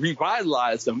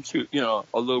revitalized them to,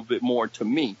 a little bit more to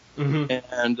me. Mm-hmm.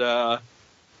 And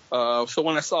so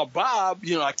when I saw Bob,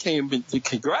 I came to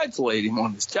congratulate him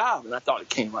on his job, and I thought it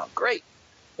came out great.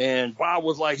 And Bob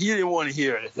was like, he didn't want to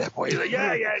hear it at that point. He's like,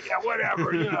 yeah,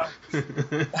 whatever,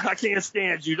 I can't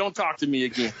stand you. Don't talk to me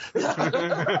again.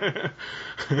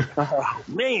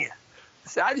 Man,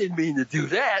 I didn't mean to do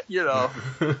that,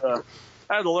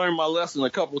 I had to learn my lesson a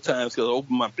couple of times because I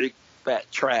opened my big fat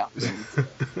trap.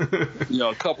 And,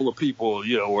 a couple of people,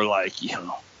 were like,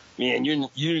 "Man,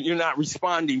 you're not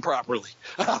responding properly."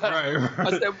 Right.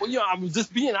 I said, "Well, I'm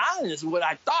just being honest with what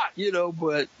I thought,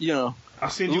 but I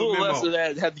seen a you little memo. less of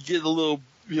that had to get a little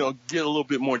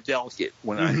bit more delicate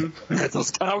when I had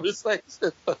those conversations."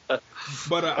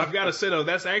 But I've got to say, though,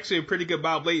 that's actually a pretty good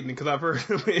Bob Layton because I've heard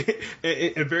him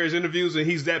in various interviews, and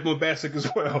he's that bombastic as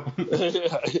well.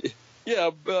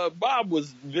 Yeah, Bob was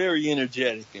very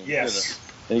energetic and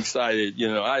excited.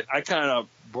 I kind of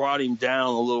brought him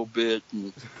down a little bit.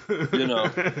 And,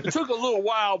 it took a little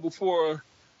while before,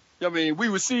 we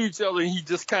would see each other and he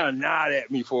just kind of nod at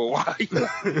me for a while.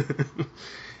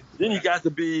 Then he got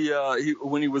to be,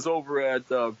 when he was over at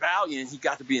Valiant, he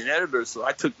got to be an editor. So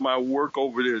I took my work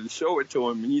over there to show it to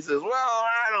him. And he says, "Well,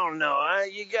 I don't know.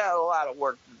 You got a lot of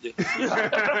work to do."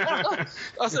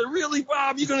 I said, "Really,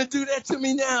 Bob? You're going to do that to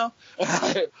me now?"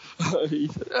 He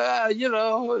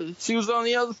said, "Shoes on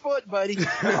the other foot, buddy."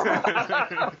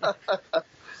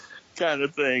 Kind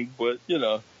of thing. But,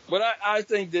 but I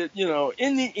think that,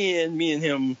 in the end, me and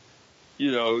him,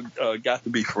 got to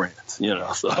be friends,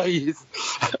 so he's,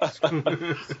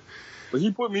 but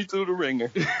he put me through the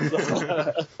ringer.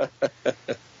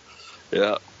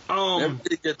 Yeah. Never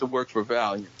did get to work for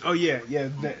Valiant. Oh, yeah.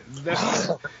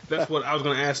 That's what I was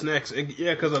going to ask next.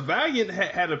 Yeah, because Valiant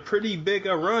had a pretty big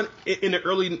run in the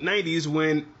early 90s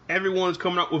when everyone was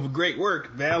coming out with great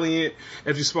work. Valiant,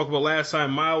 as we spoke about last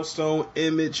time, Milestone,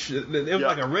 Image. It was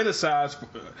like a renaissance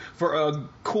for a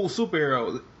cool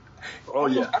superhero. Oh,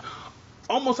 yeah.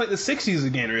 Almost like the 60s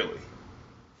again, really.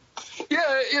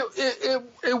 Yeah,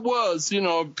 it was.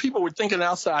 People were thinking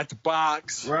outside the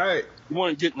box. Right. You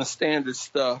weren't getting the standard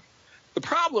stuff. The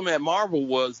problem at Marvel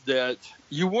was that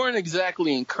you weren't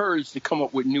exactly encouraged to come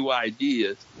up with new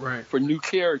ideas for new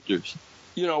characters.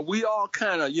 We all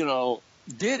kind of,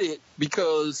 did it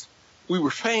because we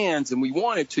were fans and we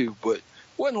wanted to, but it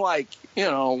wasn't like,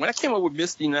 when I came up with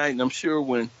Misty Knight, and I'm sure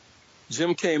when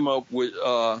Jim came up with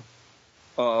a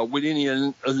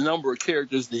number of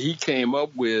characters that he came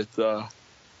up with, that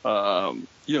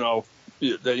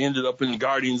ended up in the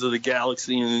Guardians of the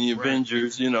Galaxy and the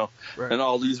Avengers, and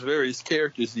all these various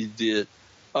characters he did.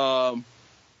 Marvel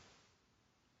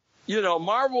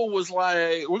was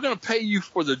like, "We're going to pay you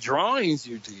for the drawings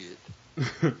you did.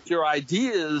 Your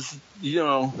ideas,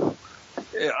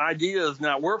 ideas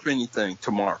not worth anything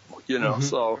to Marvel,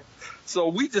 So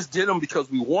we just did them because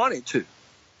we wanted to.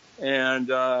 And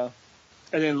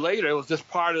then later, it was just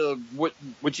part of what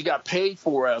you got paid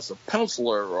for as a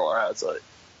penciler or as a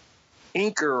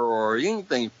inker or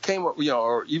anything. Came up,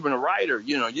 or even a writer.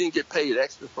 You didn't get paid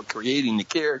extra for creating the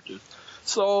characters.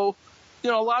 So, a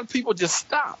lot of people just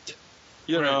stopped.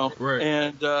 Right.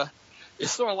 And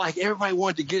it's sort of like everybody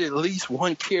wanted to get at least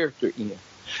one character in.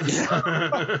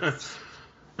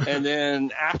 And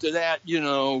then after that,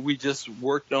 we just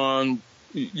worked on,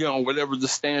 whatever the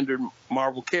standard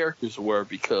Marvel characters were,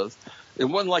 because it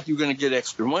wasn't like you were going to get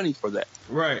extra money for that.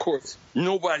 Right. Of course,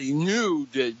 nobody knew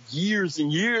that years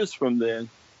and years from then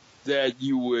that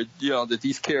you would, that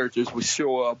these characters would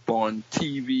show up on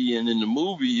TV and in the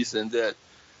movies, and that,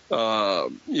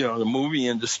 the movie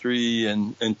industry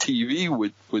and TV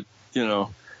would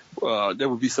there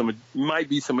would be might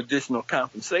be some additional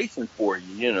compensation for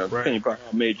you, right. depending on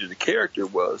how major the character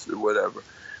was or whatever.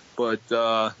 But,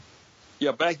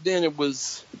 back then it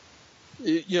was,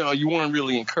 you weren't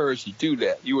really encouraged to do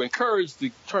that. You were encouraged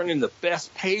to turn in the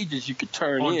best pages you could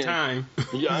turn on in. Time.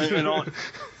 Yeah,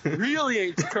 really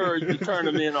encouraged to turn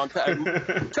them in on time.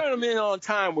 Turn them in on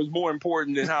time was more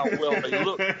important than how well they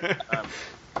looked.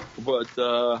 But,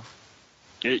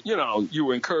 you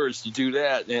were encouraged to do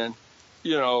that. And,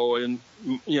 in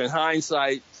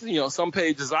hindsight, some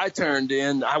pages I turned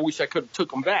in, I wish I could have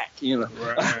took them back,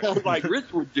 Right. like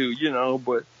Rich would do,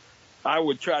 but I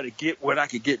would try to get what I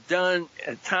could get done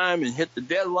at time and hit the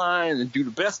deadline and do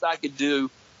the best I could do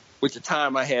with the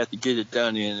time I had to get it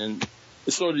done in. And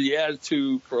it's sort of the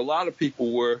attitude for a lot of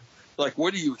people were like,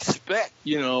 what do you expect?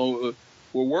 We're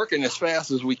working as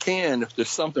fast as we can. If there's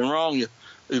something wrong,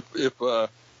 if a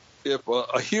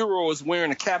hero is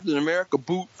wearing a Captain America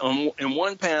boot in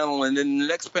one panel, and then the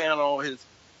next panel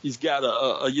he's got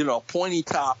a pointy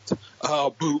topped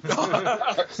boot.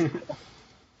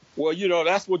 Well,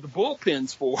 that's what the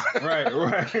bullpen's for. Right.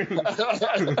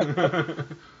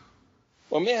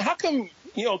 Well, man, how come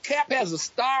Cap has a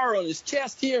star on his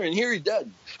chest here, and here he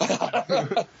doesn't?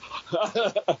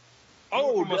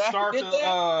 Oh, from a star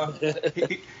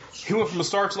to he went from a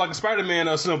star to like a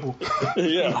Spider-Man symbol.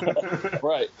 Yeah,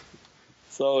 right.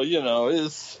 So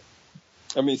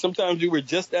sometimes you were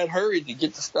just that hurried to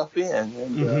get the stuff in,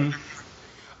 and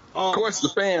of course the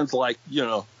fans like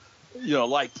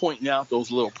pointing out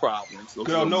those little problems.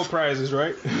 No prizes,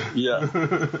 right?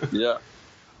 Yeah, yeah.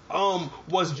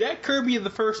 Was Jack Kirby the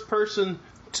first person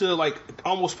to like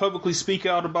almost publicly speak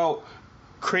out about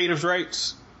creatives'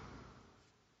 rights?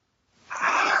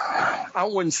 I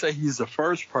wouldn't say he's the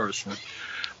first person.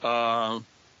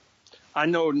 I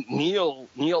know Neil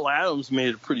Adams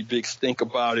made a pretty big stink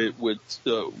about it with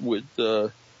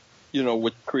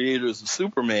creators of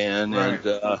Superman, right.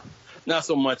 And not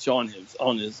so much on his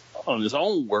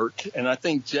own work. And I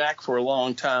think Jack, for a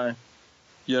long time,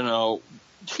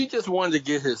 he just wanted to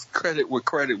get his credit where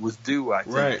credit was due. I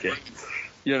think,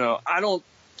 right. I don't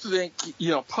think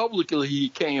publicly he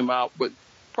came out, but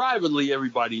privately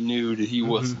everybody knew that he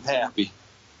wasn't happy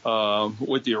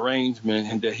with the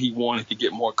arrangement, and that he wanted to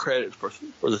get more credit for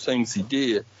the things he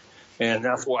did. And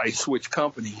that's why he switched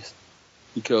companies,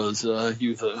 because he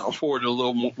was afforded a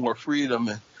little more freedom.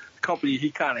 And the company he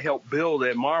kind of helped build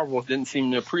at Marvel didn't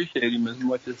seem to appreciate him as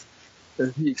much as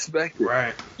he expected.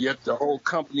 Right. Yet the whole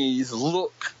company's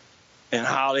look and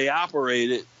how they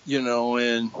operated,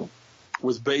 and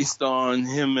was based on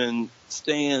him and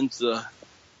Stan's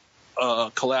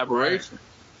collaboration.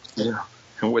 Right. Yeah.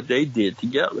 And what they did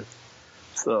together.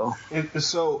 So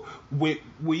when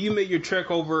you made your trek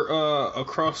over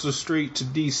across the street to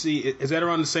DC, is that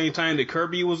around the same time that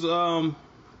Kirby was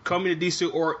coming to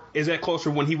DC, or is that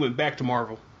closer when he went back to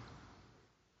Marvel?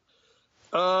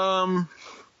 I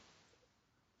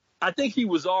think he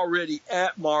was already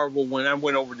at Marvel when I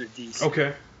went over to DC.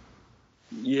 Okay.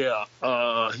 Yeah,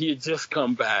 he had just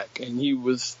come back, and he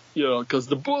was, because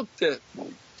the book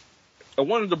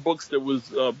one of the books that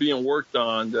was being worked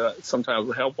on, that sometimes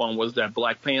would help on, was that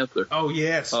Black Panther. Oh,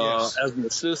 yes. As an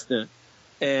assistant.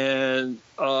 And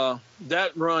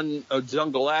that run of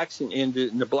Jungle Action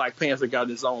ended, and the Black Panther got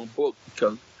his own book,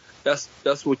 because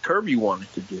that's what Kirby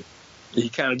wanted to do. He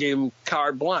kind of gave him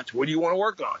carte blanche. What do you want to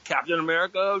work on? Captain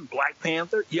America, Black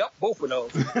Panther? Yep, both of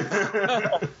those.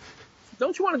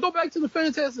 Don't you want to go back to the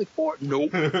Fantastic Four?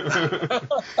 Nope.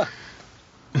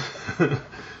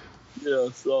 Yeah,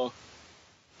 so,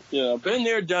 been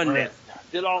there, done that.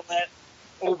 Did all that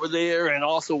over there, and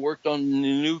also worked on the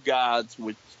New Gods,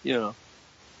 which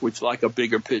like a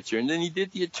bigger picture. And then he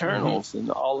did the Eternals and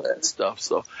all that stuff.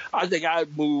 So I think I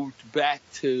moved back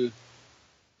to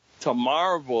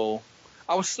Marvel.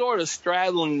 I was sort of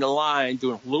straddling the line,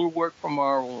 doing a little work for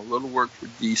Marvel, a little work for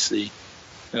DC,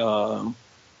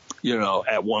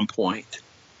 at one point,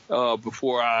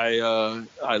 before I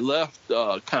left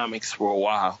comics for a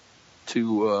while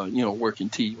to, work in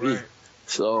TV. Right.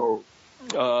 So,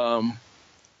 I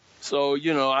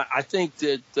think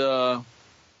that,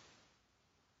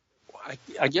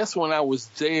 I guess when I was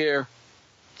there,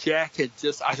 Jack had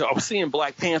I was seeing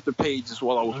Black Panther pages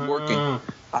while I was working.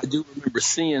 I do remember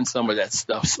seeing some of that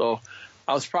stuff. So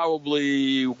I was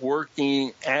probably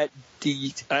working at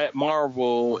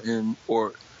Marvel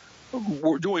or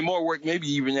doing more work,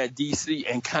 maybe even at DC,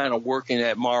 and kind of working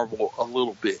at Marvel a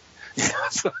little bit.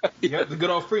 So, yeah, the good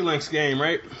old freelance game,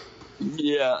 right?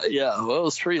 Yeah. Well, it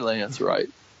was freelance, right?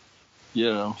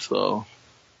 So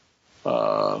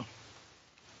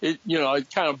it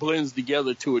kind of blends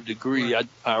together to a degree. Right.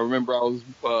 I remember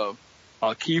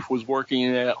Keith was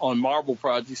working on Marvel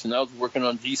projects, and I was working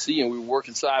on DC, and we were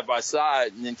working side by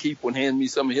side. And then Keith would hand me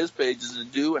some of his pages to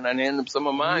do, and I'd hand him some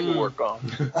of mine to work on.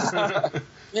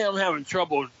 Yeah, I'm having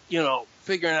trouble,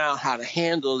 figuring out how to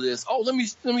handle this. Oh, let me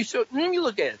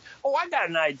look at it. Oh, I got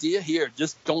an idea here.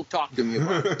 Just don't talk to me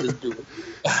about it. Just do it.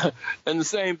 And the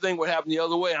same thing would happen the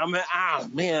other way.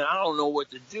 Man, I don't know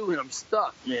what to do, and I'm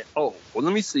stuck, man. Oh, well,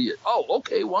 let me see it. Oh,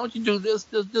 okay. Why don't you do this?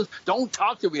 Don't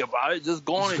talk to me about it. Just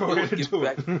go on and do it. Get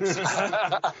back.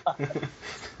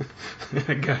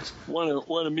 I got you.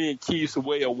 One of me and Keith's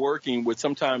way of working with,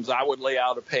 sometimes I would lay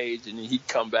out a page, and then he'd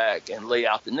come back and lay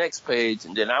out the next page,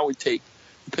 and then I would take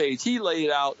the page he laid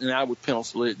out, and I would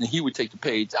pencil it, and he would take the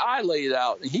page I laid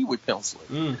out, and he would pencil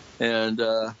it. And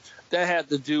that had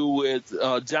to do with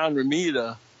John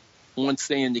Romita once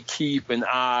saying to Keith and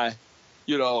I,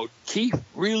 Keith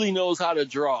really knows how to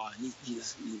draw.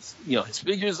 He's his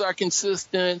figures are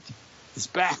consistent, his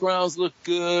backgrounds look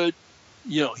good,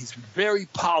 he's very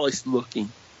polished looking,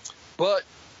 but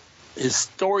his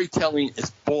storytelling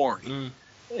is boring.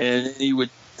 And he would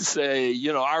say,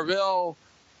 Arvell,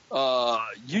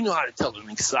 you know how to tell an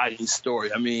exciting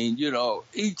story. I mean,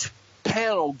 each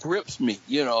panel grips me,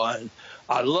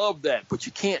 I love that, but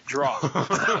you can't draw.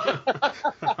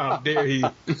 How dare he?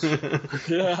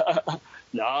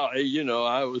 No,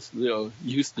 I was,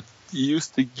 used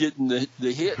to getting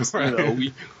the hits, Right.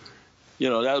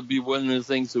 that would be one of the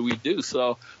things that we do.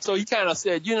 So he kind of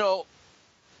said, he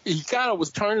kind of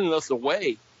was turning us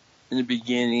away in the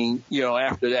beginning,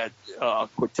 after that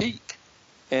critique.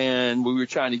 And we were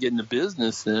trying to get into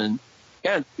business, and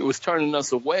it was turning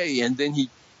us away. And then he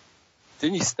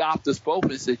stopped us both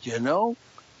and said,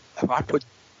 if I put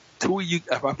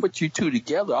you two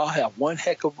together, I'll have one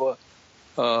heck of a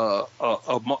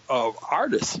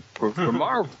artist for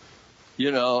Marvel,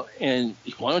 and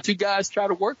why don't you guys try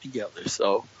to work together?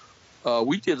 So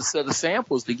we did a set of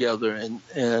samples together,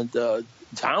 and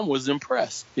Tom was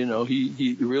impressed.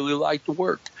 He really liked the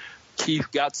work.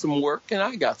 Keith got some work, and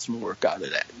I got some work out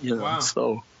of that. Wow.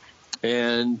 So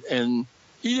and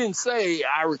he didn't say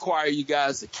I require you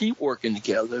guys to keep working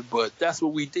together, but that's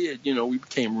what we did. We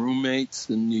became roommates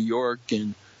in New York,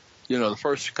 and the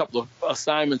first couple of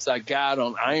assignments I got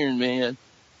on Iron Man,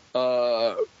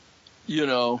 as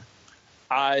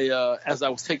I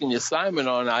was taking the assignment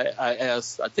on, I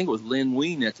asked, I think it was Lynn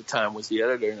Wein at the time was the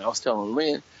editor, and I was telling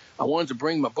Lynn I wanted to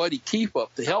bring my buddy Keith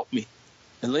up to help me.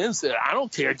 And Lynn said, I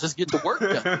don't care, just get the work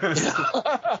done.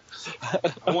 I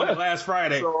won it last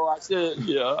Friday. So I said,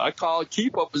 I called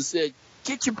Keith up and said,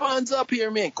 get your buns up here,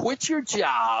 man. Quit your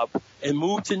job and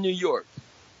move to New York.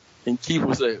 And Keith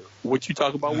would say, what you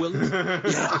talking about, Willie?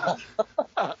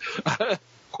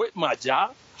 Quit my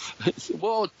job?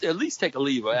 Well, at least take a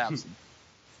leave of absence.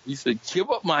 He said,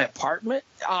 give up my apartment?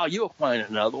 Oh, you'll find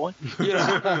another one.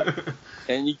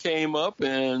 And he came up,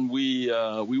 and we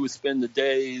would spend the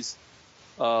days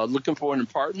looking for an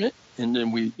apartment. And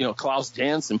then Klaus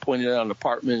Janson pointed out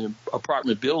an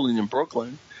apartment building in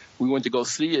Brooklyn. We went to go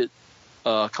see it.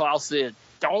 Klaus said,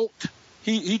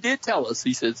 he did tell us,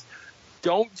 he says,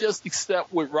 don't just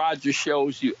accept what Roger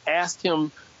shows you. Ask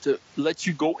him to let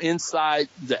you go inside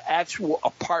the actual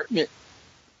apartment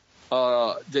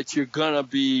that you're going to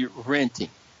be renting.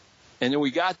 And then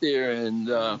we got there,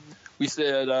 and we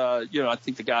said, I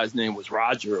think the guy's name was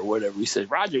Roger or whatever. We said,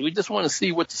 Roger, we just want to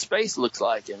see what the space looks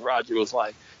like. And Roger was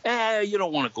like, you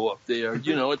don't want to go up there.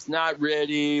 It's not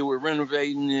ready. We're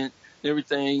renovating it,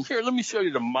 everything. Here, let me show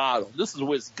you the model. This is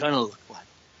what it's going to look like.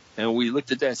 And we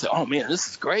looked at that and said, oh, man, this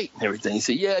is great and everything. He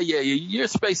said, yeah, your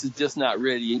space is just not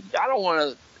ready. I don't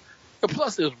want to.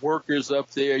 Plus, there's workers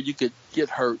up there. You could get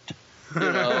hurt.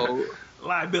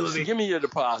 Liability. So give me your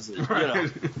deposit. Right.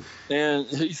 And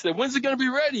he said, when's it going to be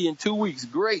ready? In 2 weeks.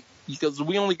 Great. Because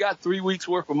we only got 3 weeks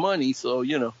worth of money. So,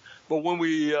 But when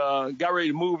we got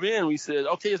ready to move in, we said,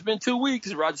 okay, it's been 2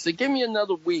 weeks. Roger said, give me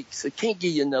another week. I said, can't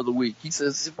give you another week. He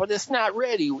says, but it's not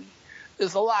ready.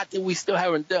 There's a lot that we still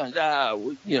haven't done.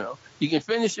 You can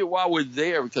finish it while we're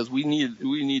there because we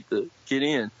need to get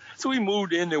in. So we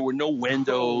moved in. There were no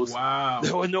windows. Oh, wow.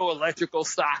 There were no electrical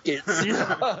sockets.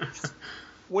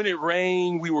 When it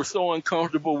rained, we were so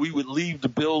uncomfortable. We would leave the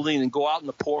building and go out in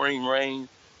the pouring rain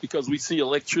because we see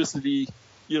electricity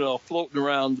floating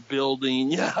around the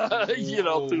building,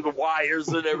 through the wires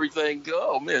and everything.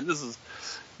 Oh man, this is,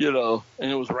 and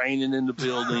it was raining in the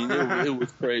building. It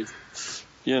was crazy,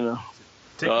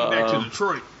 Take me back to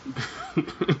Detroit.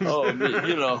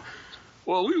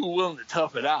 Well, we were willing to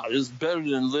tough it out. It was better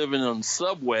than living on the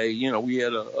subway. We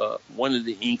had one of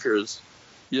the inkers,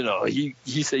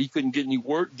 he said he couldn't get any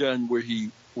work done where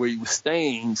he was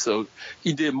staying, so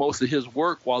he did most of his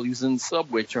work while he was in the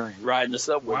subway train, riding the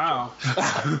subway Wow.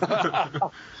 train.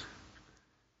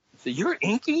 So you're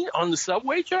inking on the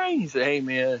subway train? He said, hey,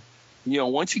 man,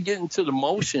 once you get into the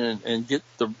motion and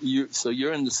so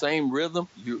you're in the same rhythm,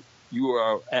 you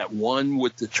are at one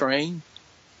with the train,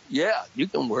 yeah, you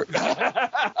can work.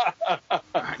 Yeah,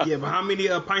 but how many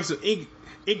pints of ink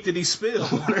did he spill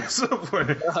on that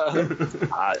subway?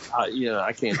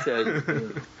 I can't tell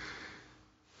you.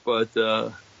 But,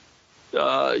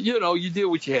 you did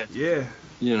what you had to.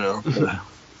 Yeah.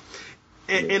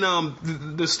 And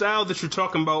the style that you're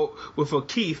talking about with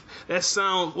Keith, that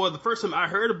sounds, well, the first time I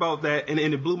heard about that and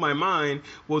it blew my mind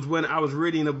was when I was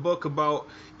reading a book about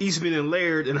Eastman and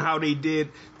Laird and how they did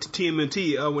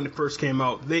TMNT when it first came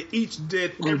out. They each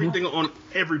did everything on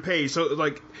every page. So,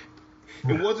 like,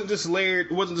 it wasn't just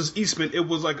Laird, it wasn't just Eastman, it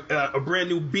was like a brand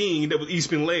new being that was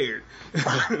Eastman Laird.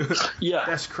 Yeah.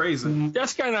 That's crazy.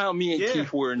 That's kind of how me and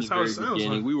Keith were in the very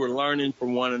beginning. Like. We were learning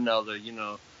from one another,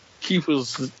 Keith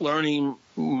was learning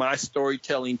my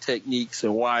storytelling techniques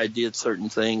and why I did certain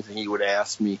things, and he would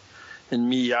ask me. And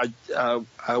me, I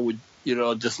would,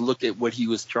 just look at what he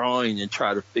was drawing and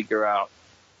try to figure out,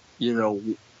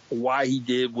 why he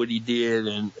did what he did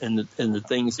and the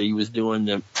things that he was doing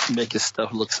to make his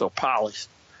stuff look so polished.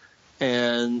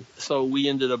 And so we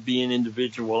ended up being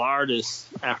individual artists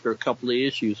after a couple of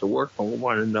issues of working with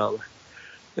one another.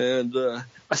 And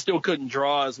I still couldn't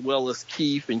draw as well as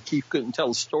Keith, and Keith couldn't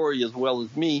tell a story as well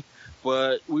as me.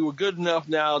 But we were good enough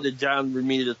now that John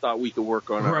Romita thought we could work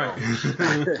on our own.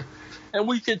 And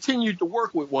we continued to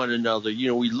work with one another.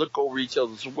 We look over each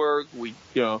other's work.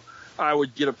 I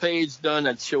would get a page done.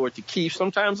 I'd show it to Keith.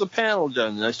 Sometimes a panel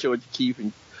done, and I'd show it to Keith,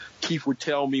 and Keith would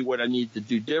tell me what I needed to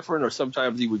do different. Or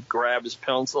sometimes he would grab his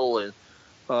pencil and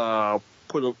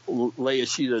lay a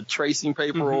sheet of tracing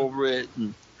paper over it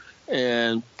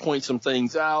and point some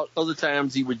things out. Other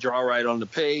times he would draw right on the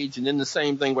page, and then the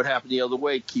same thing would happen the other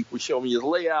way. Keith would show me his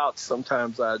layout.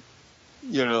 Sometimes I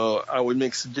would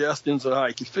make suggestions on how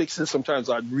I could fix it. Sometimes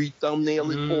I'd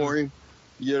re-thumbnail it for him,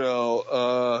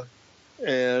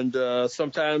 and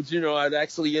sometimes, I'd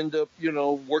actually end up,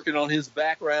 working on his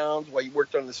backgrounds while he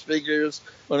worked on his figures.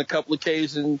 On a couple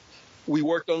occasions, we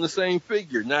worked on the same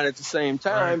figure, not at the same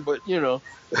time, but,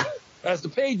 as the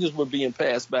pages were being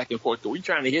passed back and forth, we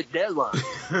trying to hit deadlines,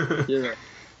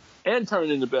 and turn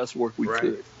in the best work we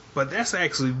could. But that's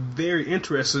actually very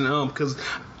interesting, because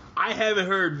I haven't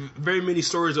heard very many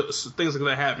stories of things like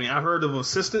that happening. I've heard of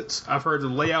assistants, I've heard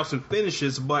of layouts and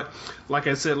finishes, but like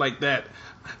I said, like that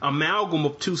amalgam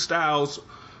of two styles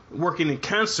working in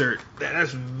concert,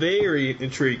 that's very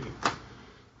intriguing.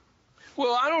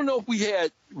 Well, I don't know if we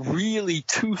had really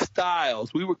two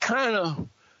styles. We were kind of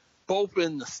both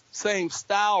in the same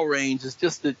style range. It's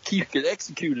just that Keith could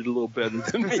execute it a little better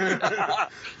than me.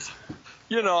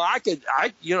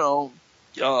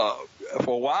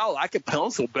 For a while, I could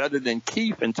pencil better than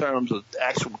Keith in terms of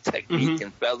actual technique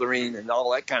and feathering and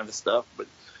all that kind of stuff.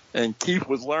 And Keith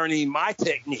was learning my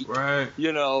technique, and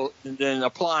then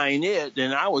applying it.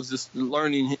 And I was just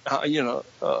learning,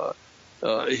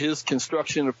 his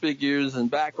construction of figures and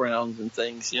backgrounds and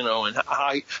things, and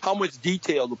how much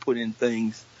detail to put in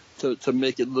things to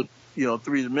make it look,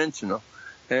 three-dimensional.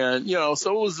 And,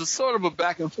 so it was a sort of a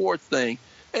back and forth thing.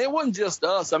 And it wasn't just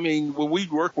us. I mean, when we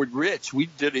worked with Rich, we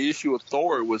did an issue of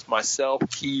Thor. It was myself,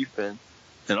 Keith, and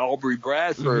Aubrey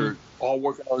Bradford all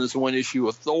working on this one issue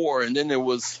of Thor. And then there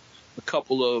was a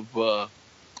couple of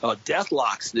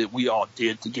Deathlocks that we all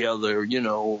did together,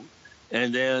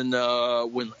 And then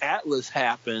when Atlas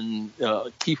happened,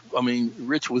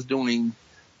 Rich was doing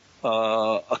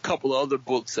a couple of other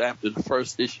books after the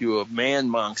first issue of Man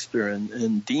Monster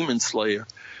and Demon Slayer.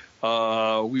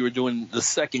 We were doing the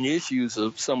second issues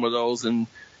of some of those, and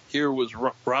here was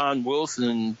Ron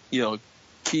Wilson,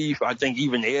 Keith, I think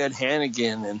even Ed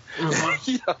Hannigan, and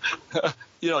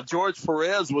George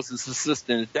Perez was his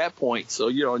assistant at that point. So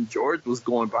and George was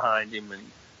going behind him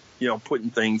and putting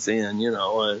things in.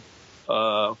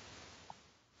 I'm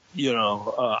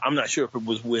not sure if it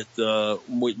was with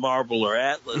Marvel or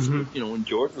Atlas, but when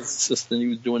George was assistant, he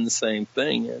was doing the same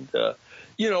thing, and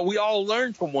we all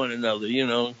learned from one another.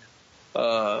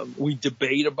 We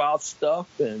debate about stuff,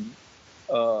 and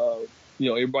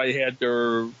everybody had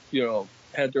their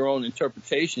had their own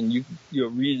interpretation. You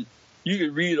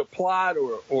could read a plot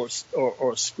or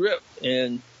a script,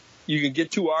 and you could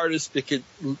get two artists that could,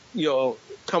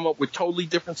 come up with totally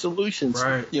different solutions.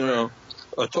 Right.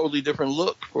 A totally different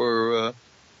look for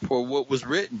what was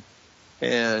written.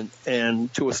 And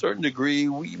to a certain degree,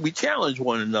 we challenge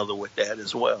one another with that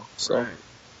as well. So,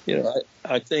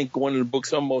 I think one of the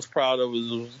books I'm most proud of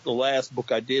was the last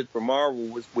book I did for Marvel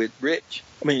was with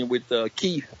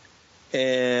Keith.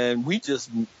 And we just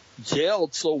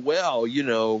gelled so well,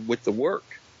 with the work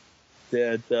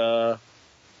that,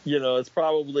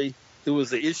 it was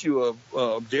the issue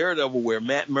of Daredevil where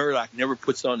Matt Murdock never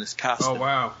puts on his costume. Oh,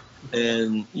 wow.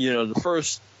 And, the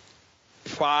first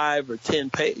 5 or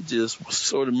 10 pages was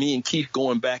sort of me and Keith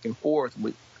going back and forth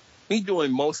with me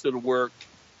doing most of the work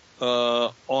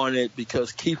on it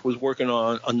because Keith was working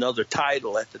on another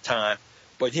title at the time,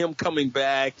 but him coming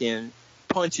back and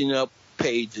punching up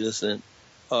pages and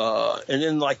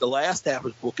then like the last half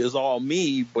of the book is all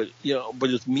me, but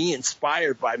it's me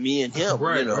inspired by me and him,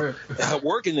 right.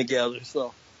 working together.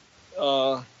 So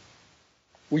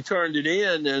we turned it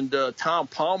in, and Tom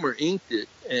Palmer inked it,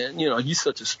 and he's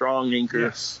such a strong inker.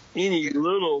 Yes. Any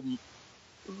little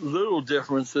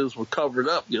differences were covered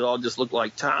up. It all just looked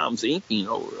like Tom's inking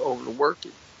over the work.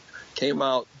 It came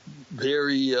out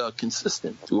very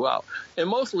consistent throughout, and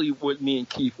mostly what me and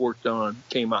Keith worked on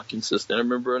came out consistent. I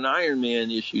remember an Iron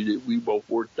Man issue that we both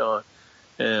worked on,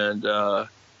 and that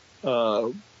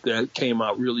came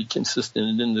out really consistent.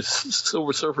 And then the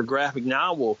Silver Surfer graphic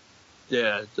novel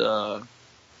that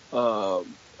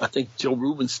I think Joe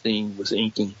Rubenstein was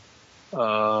inking.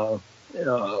 Me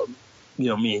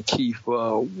and Keith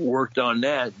worked on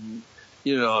that. And,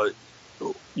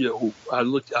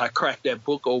 I cracked that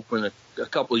book open a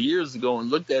couple of years ago and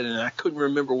looked at it, and I couldn't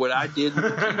remember what I did.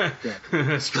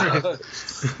 That's great.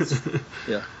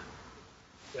 Yeah.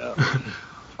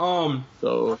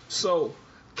 So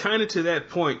kind of to that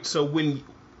point. So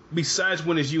besides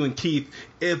when it's you and Keith,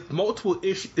 if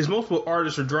multiple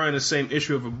artists are drawing the same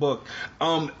issue of a book,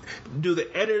 do the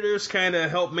editors kind of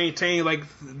help maintain like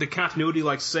the continuity?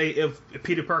 Like, say if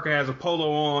Peter Parker has a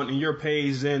polo on in your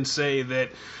page, then say that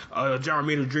John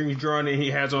Romita Jr. drawing and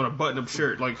he has on a button-up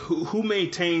shirt. Like, who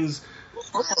maintains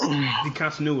the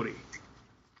continuity?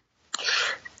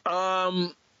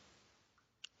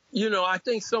 I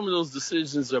think some of those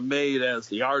decisions are made as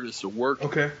the artists are working.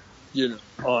 Okay.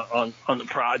 On the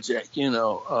project, in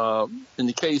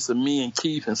the case of me and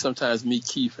Keith, and sometimes me,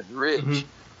 Keith, and Rich,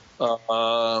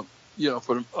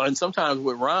 and sometimes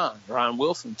with Ron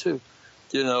Wilson too,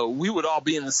 we would all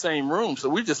be in the same room, so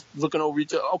we're just looking over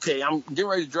each other. Okay, I'm getting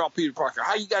ready to draw Peter Parker.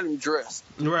 How you got him dressed?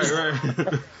 Right.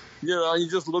 You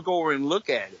just look over and look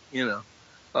at it.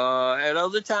 At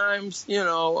other times,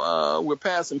 we're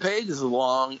passing pages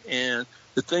along, and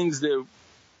the things that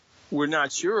we're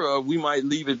not sure of, we might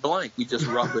leave it blank. We just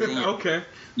rough it in. Okay.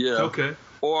 Yeah. Okay.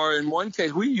 Or in one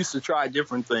case, we used to try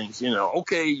different things.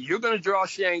 Okay, you're going to draw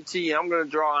Shang-Chi, and I'm going to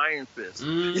draw Iron Fist.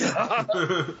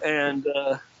 And,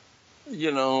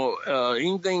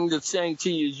 anything that's Shang-Chi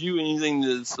is you, anything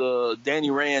that's Danny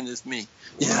Rand is me.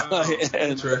 Wow.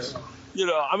 And, interesting.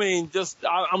 I'm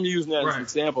using that as an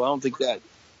example. I don't think that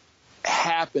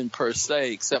happened per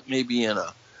se, except maybe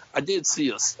I did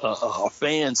see a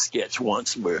fan sketch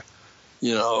once where,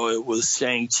 it was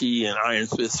Shang-Chi and Iron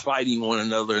Fist fighting one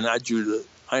another, and I drew the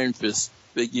Iron Fist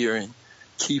figure, and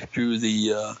Keith drew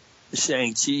the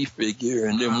Shang-Chi figure,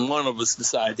 and then one of us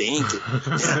decided to ink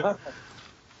it.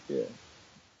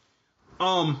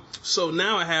 Yeah. So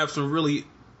now I have some really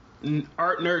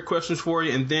art nerd questions for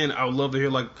you, and then I would love to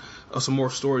hear some more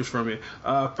stories from you.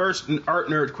 First, an art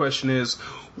nerd question is,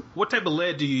 what type of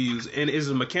lead do you use? And is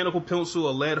it a mechanical pencil,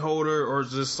 a lead holder, or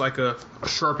is this like a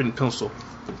sharpened pencil?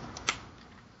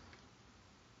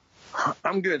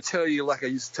 I'm going to tell you like I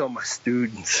used to tell my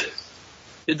students.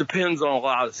 It depends on a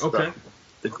lot of stuff. Okay.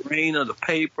 The grain of the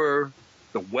paper,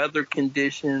 the weather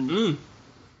conditions,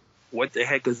 what the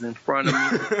heck is in front of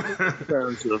me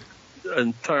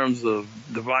in terms of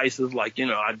devices. Like,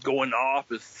 I'd go in the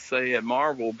office, say at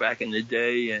Marvel back in the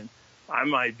day, and I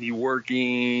might be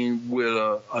working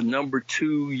with a number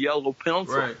 2 yellow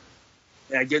pencil. Right.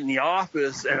 And I get in the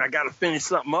office and I got to finish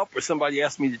something up, or somebody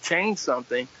asked me to change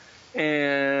something.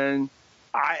 And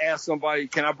I ask somebody,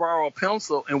 can I borrow a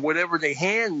pencil? And whatever they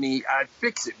hand me, I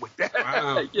fix it with that.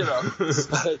 Wow.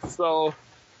 So,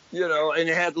 and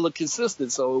it had to look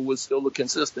consistent, so it would still look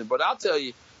consistent. But I'll tell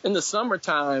you, in the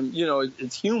summertime,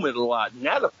 it's humid a lot, and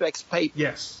that affects paper.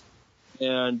 Yes.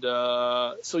 And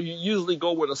so you usually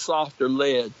go with a softer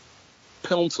lead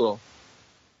pencil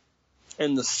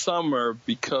in the summer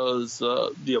because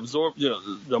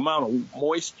the amount of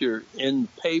moisture in the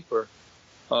paper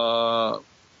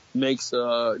makes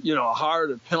a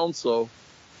harder pencil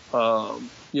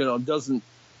doesn't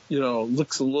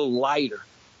looks a little lighter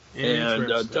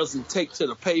and doesn't take to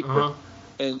the paper,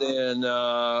 and then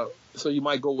so you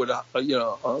might go with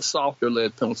a softer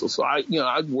lead pencil. So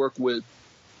I'd work with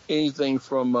anything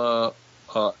from a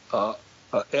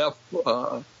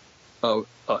F1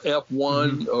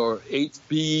 or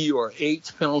HB or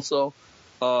H pencil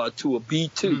to a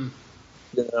B2,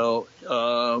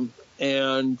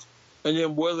 and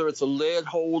then whether it's a lead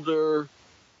holder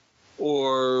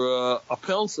or a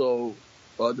pencil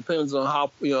depends on how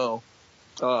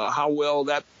well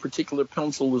that particular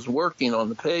pencil was working on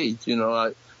the page.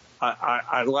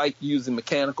 I like using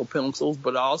mechanical pencils,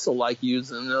 but I also like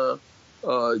using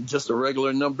just a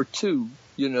regular number 2.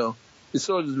 It's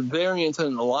sort of the variance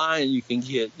in the line you can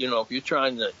get. If you're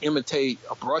trying to imitate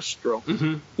a brush stroke,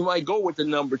 you might go with the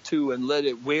number 2 and let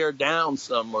it wear down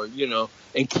some, or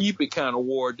and keep it kind of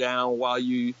wore down while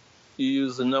you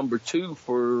use the number 2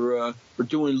 for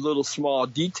doing little small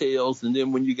details. And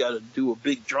then when you got to do a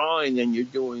big drawing and you're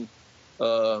doing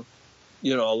a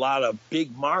lot of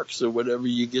big marks or whatever,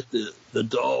 you get the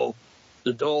dull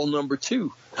number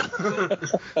 2.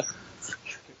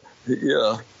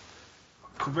 Yeah.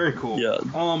 Very cool. Yeah.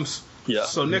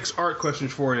 So next art question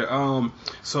for you.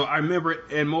 So I remember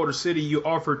in Motor City you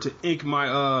offered to ink my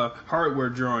hardware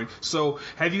drawing. So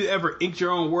have you ever inked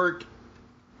your own work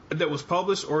that was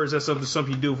published, or is that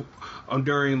something you do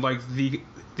during like the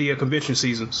convention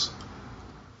seasons?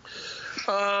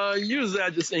 Usually I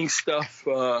just ink stuff.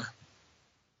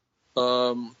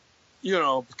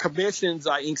 Commissions,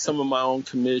 I ink some of my own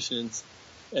commissions.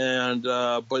 And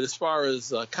but as far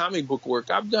as comic book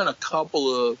work, I've done a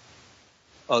couple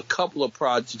of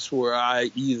projects where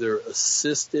I either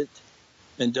assisted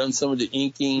and done some of the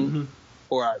inking,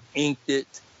 or I've inked it,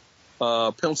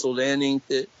 penciled and inked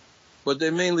it. But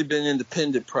they've mainly been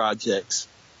independent projects.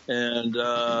 And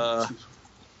I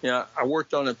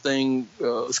worked on a thing.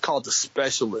 It's called The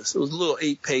Specialist. It was a little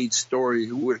 8-page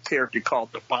story with a character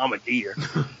called the Bombardier,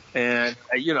 and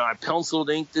I penciled,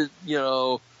 inked it.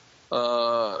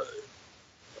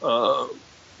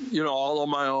 All on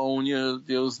my own.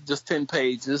 It was just 10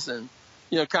 pages, and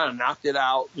kind of knocked it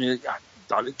out. I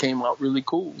thought it came out really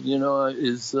cool.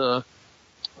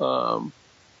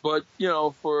 But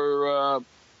for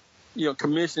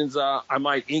commissions, I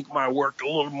might ink my work a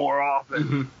little more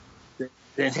often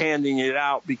than handing it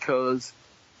out, because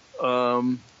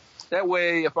that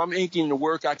way, if I'm inking the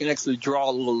work, I can actually draw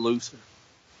a little looser,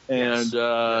 and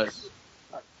drawing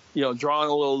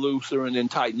a little looser and then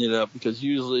tighten it up, because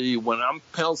usually when I'm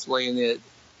penciling it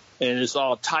and it's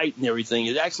all tight and everything,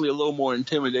 it's actually a little more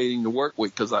intimidating to work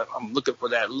with, because I'm looking for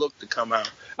that look to come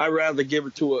out. I'd rather give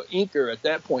it to an inker at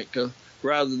that point,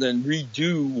 rather than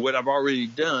redo what I've already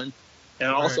done. And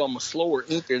also, I'm a slower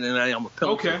inker than I am a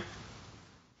pencil. Okay.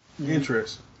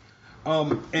 Interesting.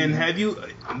 And have you,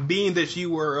 being that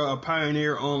you were a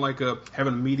pioneer on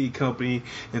having a media company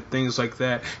and things like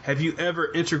that, have you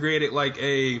ever integrated like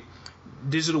a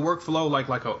digital workflow, like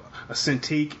a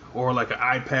Cintiq or like an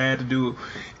iPad to do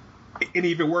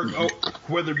any of your work,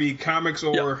 whether it be comics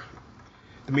or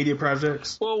the media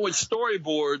projects? Well, with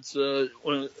storyboards,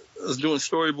 when I was doing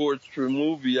storyboards for a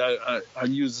movie, I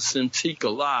used the Cintiq a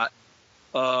lot.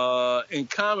 In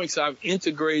comics, I've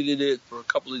integrated it for a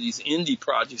couple of these indie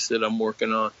projects that I'm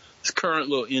working on. This current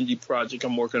little indie project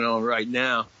I'm working on right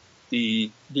now, the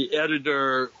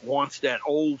editor wants that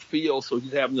old feel, so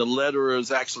he's having the letterers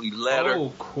actually letter.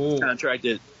 Oh, cool. He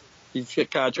contracted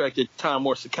Tom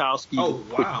Orzechowski to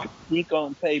put ink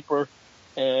on paper,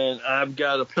 and I've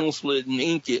got to pencil it and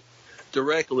ink it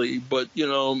directly. But,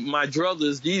 my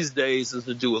druthers these days is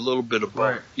to do a little bit of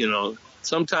both. Right.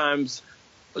 Sometimes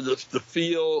the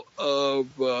feel of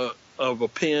a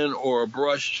pen or a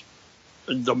brush,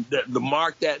 the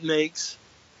mark that makes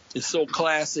is so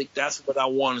classic. That's what I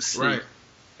want to see. Right.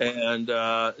 And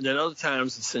then other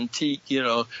times the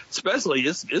Cintiq, especially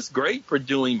it's great for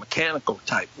doing mechanical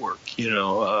type work.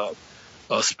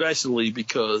 Especially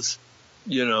because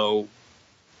in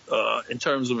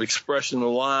terms of expression of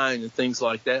line and things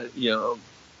like that,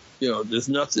 there's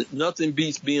nothing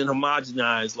beats being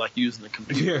homogenized like using a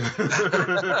computer.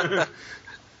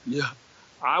 Yeah.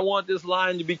 I want this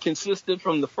line to be consistent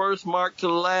from the first mark to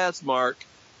the last mark,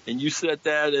 and you set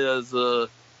that as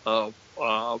 5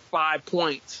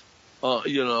 points,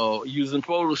 using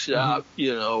Photoshop,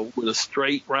 with a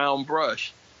straight round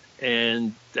brush,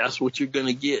 and that's what you're going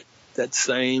to get, that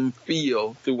same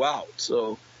feel throughout.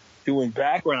 So, doing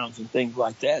backgrounds and things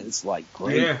like that, it's like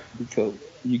great because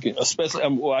you can, especially,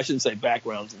 well, I shouldn't say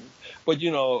backgrounds, but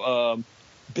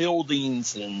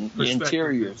buildings and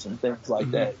interiors and things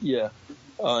like that. Yeah.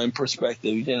 In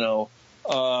perspective,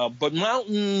 but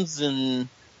mountains and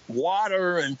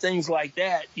water and things like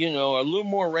that, are a little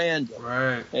more random.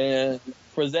 Right. And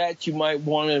for that, you might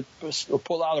want to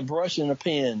pull out a brush and a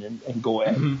pen and go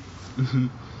at it.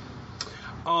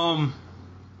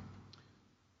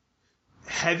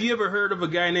 Have you ever heard of a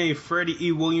guy named Freddie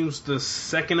E. Williams II,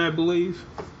 I believe?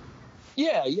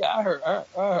 Yeah, I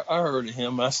heard of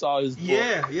him. I saw his book.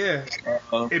 Yeah.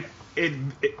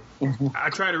 I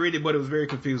tried to read it, but it was very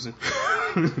confusing.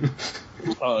 No,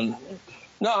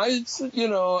 it's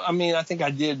I think I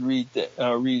did read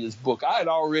his book. I had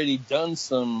already done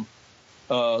some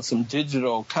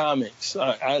digital comics.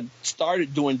 I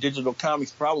started doing digital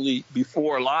comics probably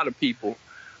before a lot of people.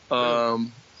 I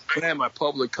had my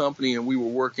public company, and we were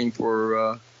working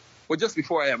for just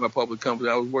before I had my public company,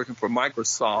 I was working for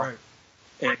Microsoft. Right.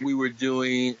 And we were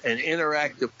doing an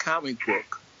interactive comic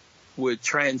book with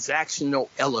transactional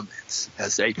elements,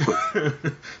 as they put it.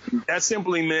 That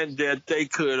simply meant that they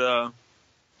could, it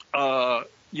was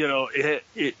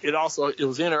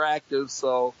interactive.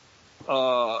 So,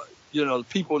 the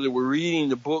people that were reading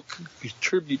the book could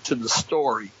contribute to the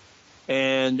story,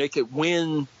 and they could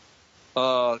win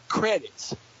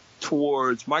credits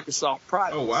towards Microsoft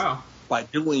products. Oh, wow. By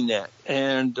doing that.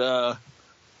 And,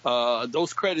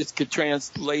 those credits could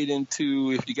translate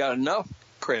into, if you got enough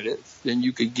credits, then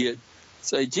you could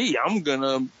say, gee, I'm going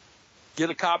to get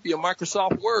a copy of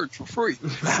Microsoft Word for free.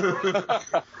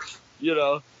 If you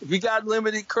got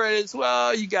limited credits,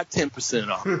 well, you got 10%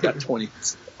 off. You got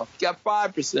 20% off. You got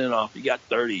 5% off. You got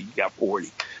 30. You got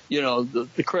 40.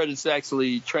 The credits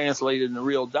actually translated into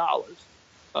real dollars.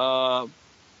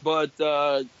 But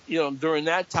during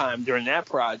that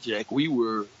project, we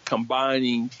were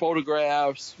combining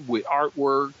photographs with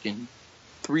artwork and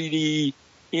 3D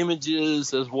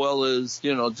images, as well as,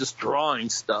 just drawing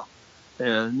stuff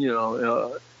and,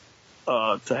 to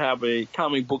have a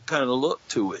comic book kind of look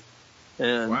to it.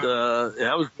 And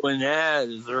I was doing that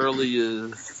as early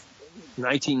as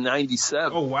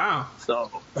 1997. Oh, wow.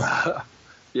 So,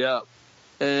 yeah.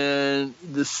 And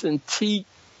the Cintiq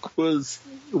was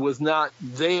not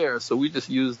there, so we just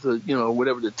used the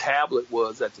whatever the tablet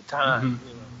was at the time,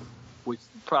 which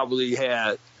probably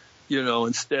had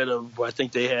instead of, I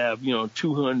think they have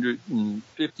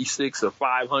 256 or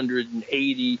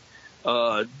 580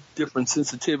 different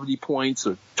sensitivity points,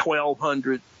 or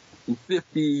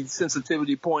 1250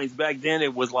 sensitivity points. Back then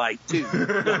it was like 2.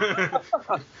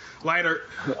 Lighter.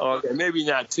 Okay, maybe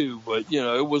not 2, but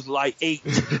it was like 8.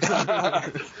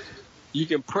 You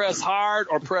can press hard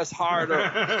or press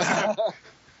harder,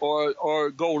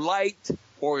 or go light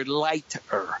or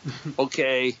lighter.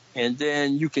 Okay, and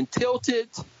then you can tilt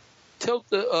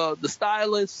the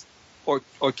stylus, or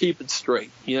keep it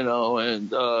straight,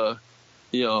 and or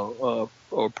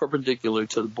perpendicular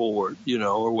to the board,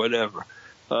 or whatever.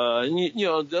 And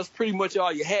that's pretty much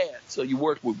all you had. So you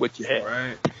worked with what you had.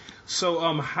 Right. So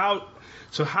how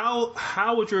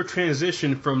was your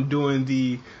transition from doing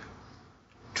the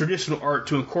traditional art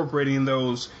to incorporating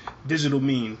those digital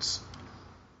means?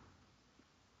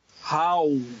 How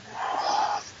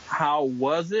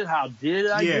was it? How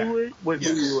did I do it? What were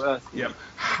you asking? Yeah.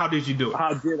 How did you do it?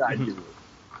 How did I do it?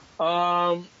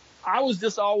 I was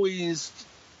just always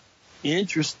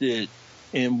interested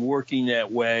in working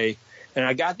that way. And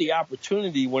I got the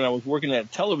opportunity when I was working at a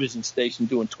television station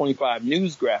doing 25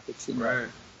 news graphics. Right.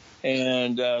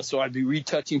 And so I'd be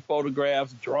retouching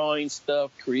photographs, drawing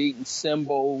stuff, creating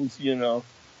symbols,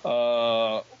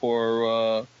 or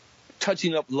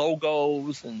touching up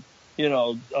logos and,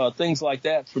 things like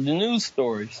that for the news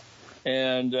stories.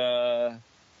 And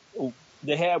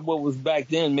they had what was back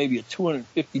then maybe a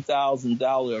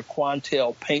 $250,000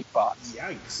 Quantel paint box.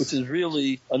 Yikes. Which is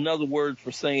really another word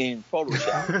for saying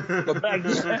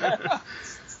Photoshop.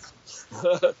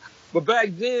 But back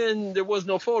then, there was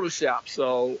no Photoshop,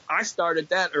 so I started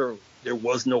that early. There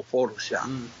was no Photoshop.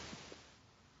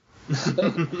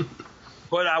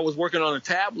 But I was working on a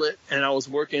tablet, and I was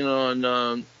working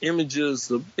on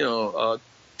images of,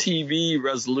 TV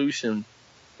resolution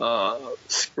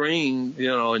screen,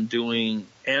 and doing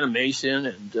animation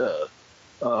and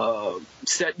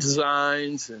set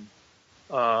designs, and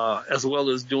as well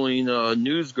as doing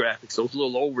news graphics, those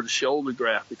little over-the-shoulder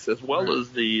graphics, as well as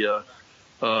the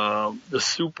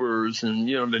supers and,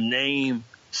 the name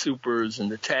supers and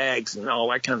the tags and all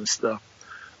that kind of stuff,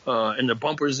 and the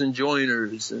bumpers and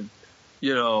joiners and,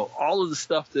 all of the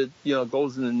stuff that,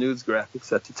 goes in the news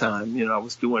graphics at the time. I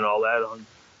was doing all that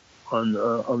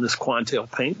on this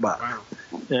Quantel paint bottle.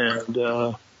 Wow. And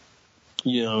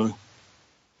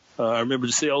I remember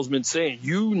the salesman saying,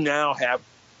 "You now have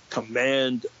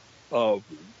command of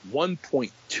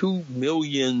 1.2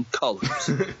 million colors."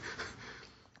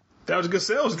 That was a good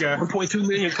sales guy. 1.2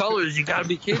 million colors? You got to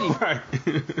be kidding! Right.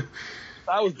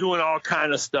 I was doing all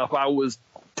kind of stuff. I was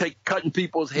cutting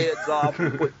people's heads off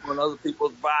and putting on other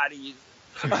people's bodies.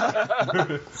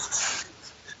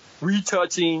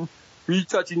 retouching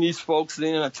these folks.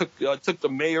 Then I took the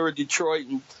mayor of Detroit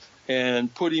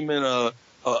and put him in a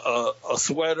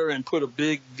sweater and put a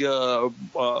big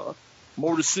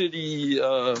Motor City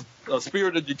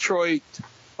Spirit of Detroit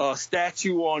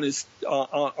statue on his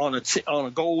on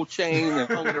a gold chain and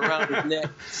hung it around his neck.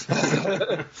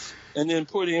 And then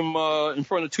put him in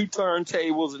front of 2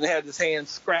 turntables and had his hands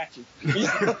scratching.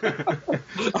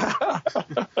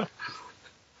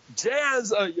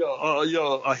 Jazz,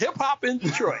 hip hop in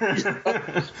Detroit. And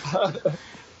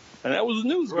that was the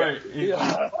news guy. Right.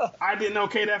 Yeah. I didn't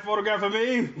okay that photograph of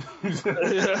me.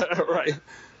 Yeah, right.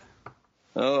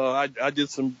 I did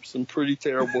some pretty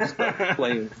terrible stuff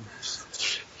playing.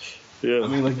 Yeah. I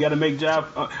mean, like, gotta make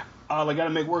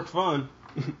work fun.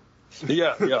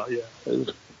 Yeah.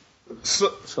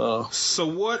 So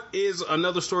what is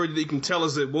another story that you can tell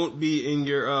us that won't be in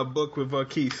your book with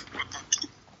Keith?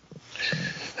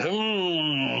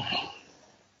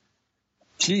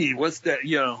 Gee, what's that?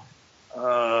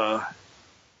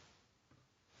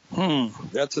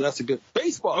 That's a good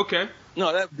baseball. Okay.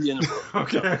 No, that'd be in the book.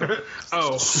 Okay.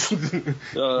 Oh.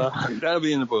 That'll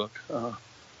be in the book.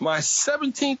 My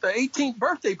 17th or 18th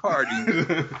birthday party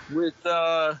with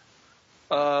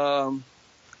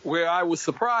where I was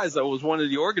surprised. I was one of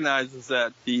the organizers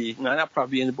at that'll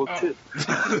probably be in the book too.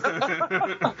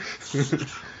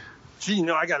 Gee,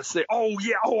 I got to say,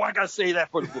 I got to say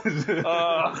that for the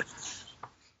book.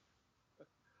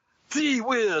 Gee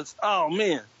whiz. Oh,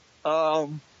 man.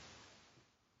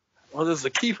 This is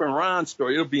a Keith and Ron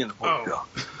story. It'll be in the book,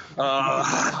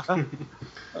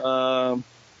 though.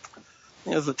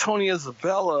 There's a Tony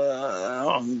Isabella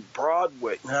on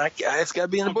Broadway. It's got to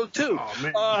be in the book, too. Oh,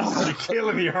 man. You're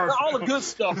killing me, Harper. All the good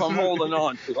stuff I'm holding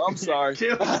on to. I'm sorry.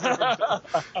 There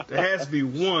has to be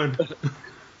one.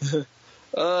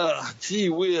 Gee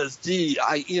whiz.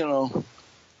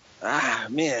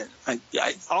 Man, I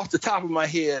off the top of my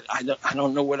head, I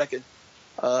don't know what I could.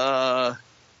 I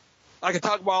could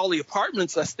talk about all the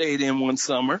apartments I stayed in one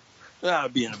summer. That'll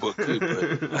be in the book, too.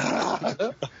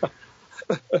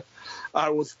 But I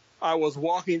was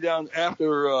walking down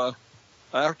after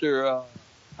I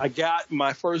got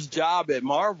my first job at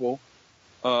Marvel,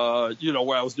 where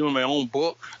I was doing my own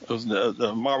book. It was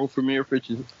the Marvel premiere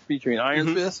featuring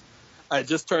Iron Fist. I had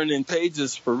just turned in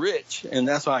pages for Rich, and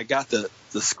that's why I got the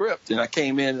script. And I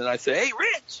came in and I said, "Hey,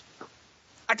 Rich,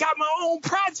 I got my own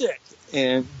project."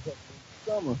 And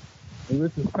summer, and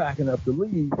Rich was packing up to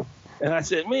leave. And I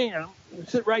said, "Man,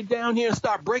 sit right down here and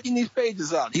start breaking these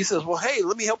pages out." He says, "Well, hey,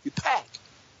 let me help you pack."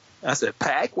 I said,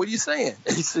 "Pack? What are you saying?"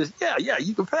 And he says, "Yeah,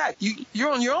 you can pack.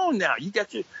 You're on your own now. You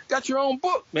got your own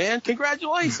book, man.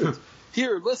 Congratulations.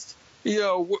 Here,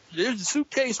 there's a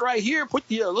suitcase right here.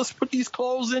 Let's put these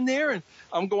clothes in there." And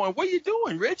I'm going, "What are you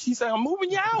doing, Rich?" He said, "I'm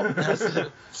moving you out."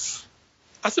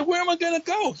 I said, "Where am I going to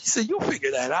go?" He said, "You'll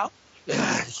figure that out."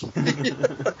 It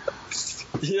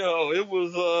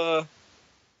was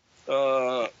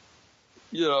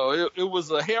it was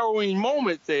a harrowing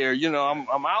moment there.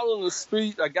 I'm out on the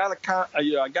street. I got a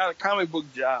comic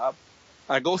book job.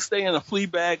 I go stay in a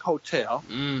Fleabag hotel.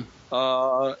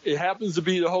 It happens to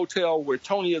be the hotel where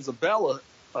Tony Isabella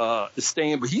is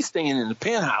staying, but he's staying in the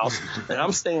penthouse, and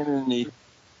I'm staying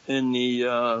in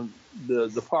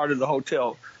the part of the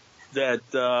hotel that.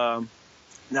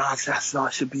 That's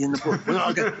not should be in the book.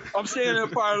 I'm staying in a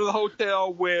part of the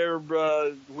hotel where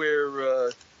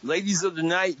ladies of the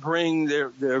night bring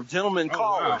their gentlemen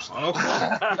callers.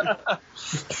 Wow.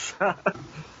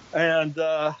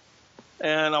 Okay.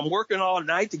 And I'm working all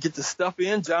night to get the stuff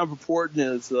in. John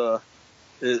Purporton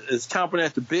is chomping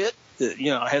at the bit.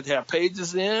 I had to have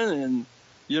pages in, and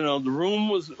the room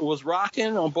was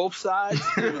rocking on both sides.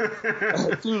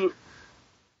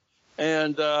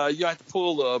 And you had to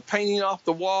pull the painting off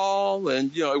the wall,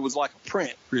 and it was like a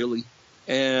print, really,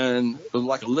 and it was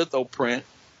like a litho print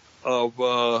of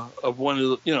one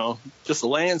of the, just a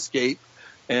landscape,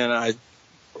 and I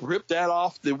ripped that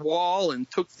off the wall and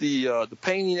took the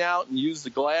painting out and used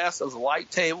the glass as a light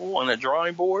table on a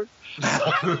drawing board.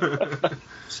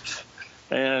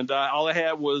 And all I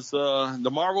had was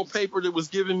the Marvel paper that was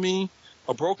given me,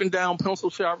 a broken down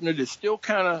pencil sharpener that still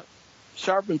kind of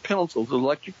sharpened pencils,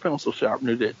 electric pencil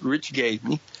sharpener that Rich gave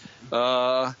me,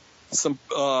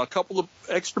 a couple of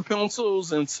extra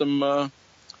pencils and some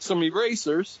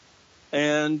erasers.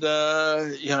 And, I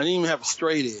didn't even have a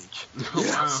straight edge.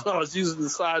 Wow. So I was using the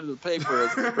side of the paper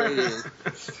as a straight edge.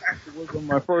 It was on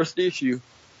my first issue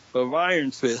of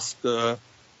Iron Fist. And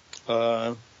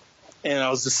I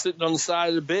was just sitting on the side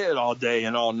of the bed all day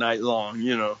and all night long,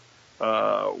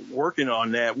 working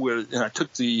on that. And I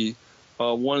took the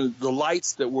one of the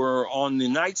lights that were on the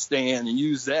nightstand and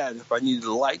used that if I needed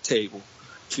a light table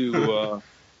to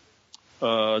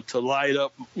light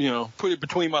up, put it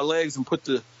between my legs and put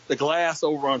the glass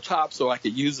over on top so I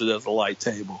could use it as a light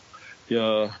table.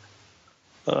 So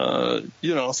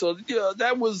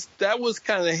that was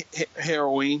kind of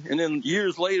harrowing. And then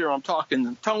years later, I'm talking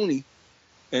to Tony,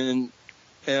 and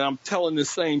I'm telling the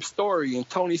same story, and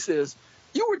Tony says,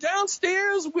 "You were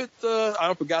downstairs with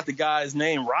I forgot the guy's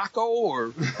name, Rocco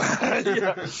or."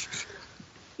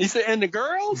 He said, "And the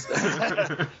girls?"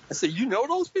 I said, "You know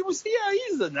those people?" He said, "Yeah,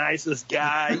 he's the nicest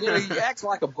guy. He acts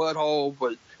like a butthole,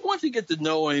 but once you get to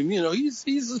know him,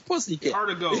 he's a pussycat." Hard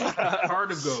to go.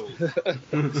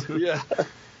 Yeah.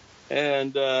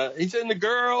 And he said, "And the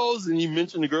girls?" And he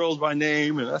mentioned the girls by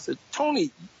name. And I said, "Tony,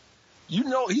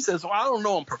 he says, "Well, I don't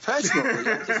know them professionally.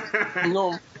 I just know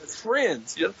them as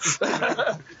friends."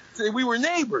 We were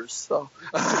neighbors, so.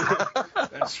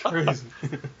 That's crazy.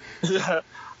 Yeah.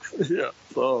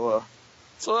 So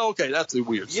okay, that's a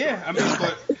weird story. Yeah, I mean,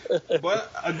 but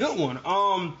a good one.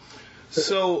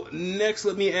 So next,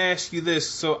 let me ask you this.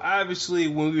 So obviously,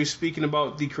 when we were speaking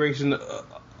about the creation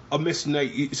of Misty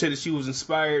Knight, you said that she was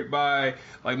inspired by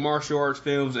like martial arts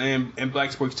films and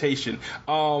blaxploitation.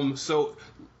 So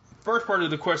first part of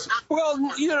the question.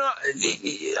 Well,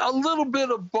 a little bit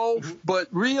of both, but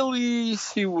really,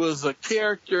 she was a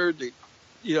character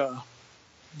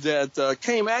that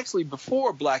came actually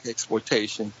before black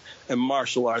exploitation and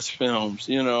martial arts films,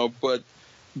 but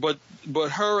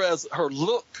her as her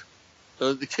look,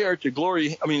 the character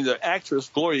the actress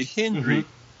Gloria Hendry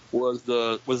was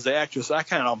the actress I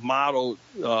kind of modeled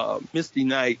Misty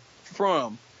Knight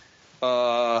from.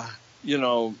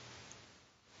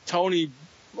 Tony's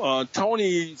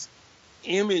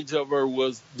image of her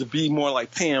was to be more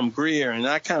like Pam Grier, and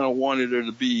I kind of wanted her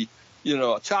to be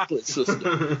a chocolate sister,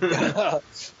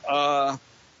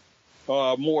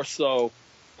 more so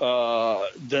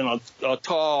than a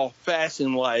tall,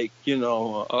 fashion-like,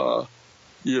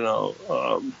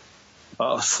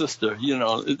 sister.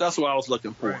 That's what I was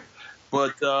looking for.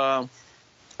 But that's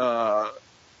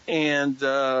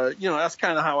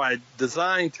kind of how I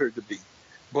designed her to be.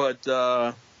 But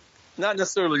not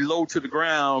necessarily low to the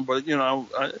ground, but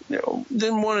I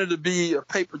didn't want her to be a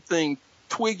paper thin,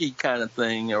 Twiggy kind of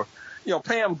thing, or.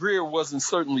 Pam Grier wasn't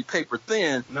certainly paper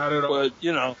thin. Not at all.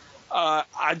 But,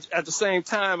 at the same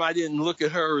time, I didn't look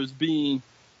at her as being,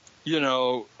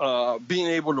 being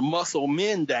able to muscle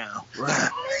men down. Right.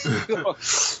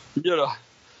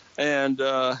 And,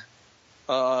 but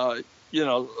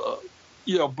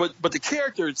the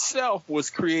character itself was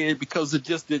created because it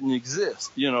just didn't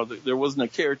exist. There wasn't a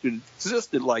character that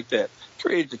existed like that.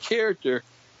 Created the character,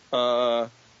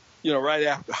 right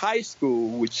after high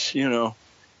school, which,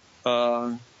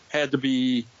 had to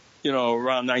be,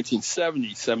 around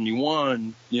 1970,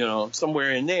 71,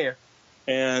 somewhere in there.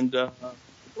 And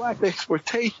black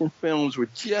exploitation films were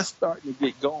just starting to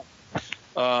get going.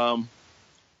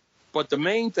 But the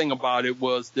main thing about it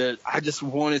was that I just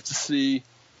wanted to see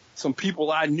some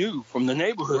people I knew from the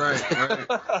neighborhood.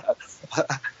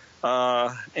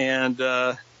 Right. And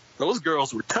those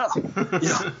girls were tough,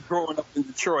 growing up in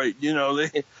Detroit.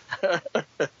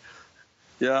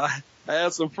 I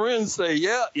had some friends say,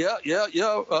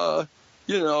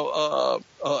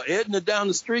 Edna down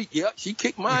the street, she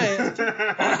kicked my ass.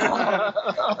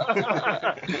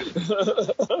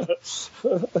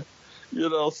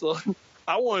 So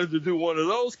I wanted to do one of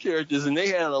those characters, and they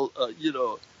had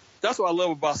that's what I love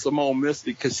about Simone Mistick,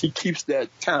 because she keeps that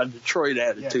kind of Detroit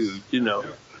attitude,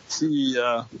 She,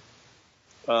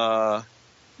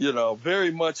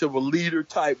 very much of a leader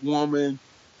type woman,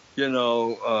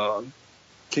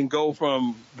 can go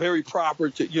from very proper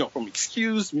to, from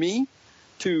excuse me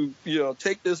to,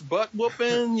 take this butt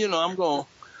whooping, I'm going,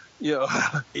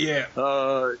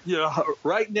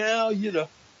 right now,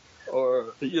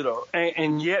 or,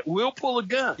 and yet we'll pull a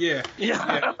gun. Yeah.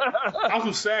 I'm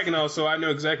from Saginaw, so I know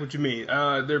exactly what you mean.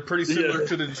 They're pretty similar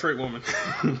to the Detroit woman.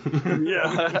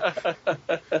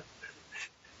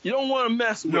 You don't want to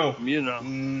mess with them,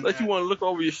 unless you want to look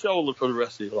over your shoulder for the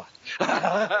rest of your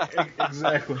life.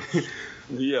 Exactly.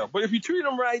 Yeah, but if you treat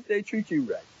them right, they treat you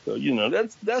right. So,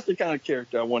 that's the kind of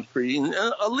character I want to create. And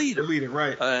a leader. A leader,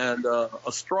 right. And a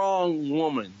strong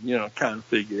woman, kind of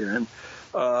figure. And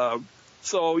So,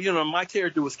 my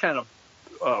character was kind of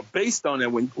based on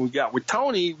that. When we got with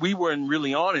Tony, we weren't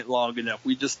really on it long enough.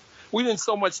 We didn't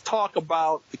so much talk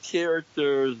about the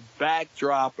character's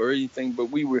backdrop or anything, but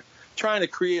we were trying to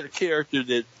create a character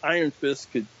that Iron Fist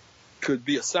could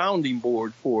be a sounding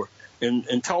board for.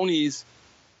 And Tony's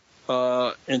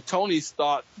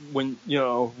thought when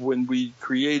we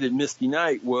created Misty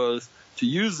Knight was to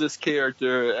use this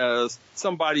character as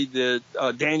somebody that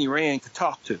Danny Rand could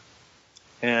talk to.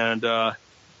 And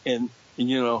in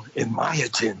my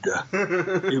agenda,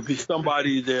 it would be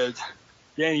somebody that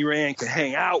Danny Rand could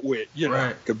hang out with,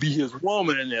 Right. could be his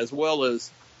woman as well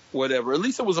as whatever. At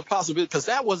least it was a possibility, because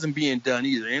that wasn't being done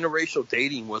either. Interracial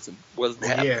dating wasn't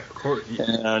happening. Yeah, of course.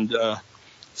 Yeah. And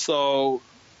so,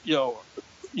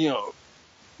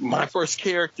 my first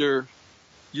character,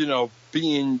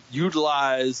 being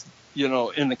utilized,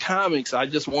 in the comics, I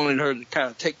just wanted her to kind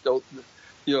of take those,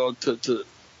 to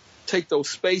take those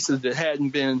spaces that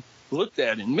hadn't been looked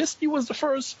at. And Misty was the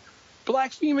first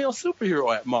black female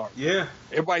superhero at Marvel. Yeah.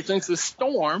 Everybody thinks it's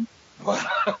Storm,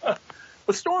 but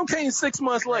Storm came 6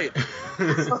 months later.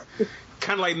 Kind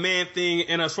of like Man-Thing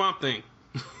and a Swamp Thing.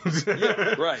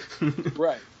 Yeah, right.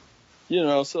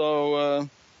 So,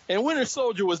 and Winter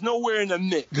Soldier was nowhere in the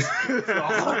mix. So,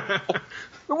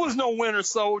 there was no Winter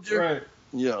Soldier. Right.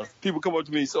 Yeah. People come up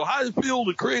to me, so how does it feel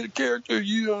to create a character?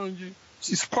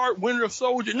 She's part Winter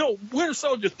Soldier. No, Winter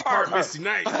Soldier's part her. Misty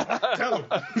Knight. Tell him.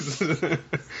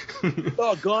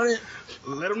 Doggone it.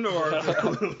 Let him know.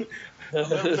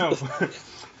 Let him know.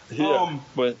 Yeah,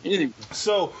 but anyway.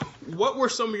 So, what were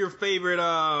some of your favorite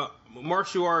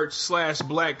martial arts /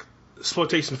 black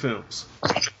exploitation films?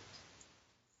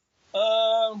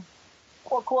 Of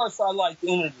course, I like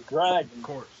Enter the Dragon.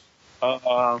 Of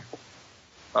course.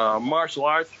 Martial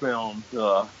arts films.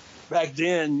 Back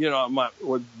then,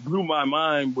 what blew my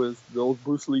mind was those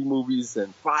Bruce Lee movies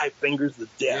and Five Fingers of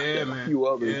Death and a few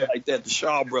others like that, the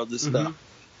Shaw Brothers stuff.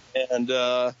 And,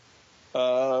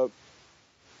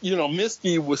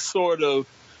 Misty was sort of,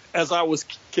 as I was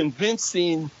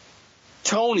convincing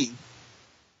Tony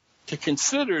to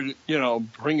consider,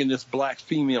 bringing this black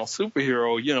female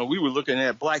superhero, we were looking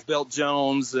at Black Belt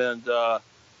Jones and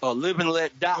Live and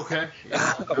Let Die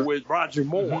with Roger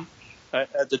Moore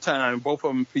at the time, both of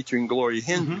them featuring Gloria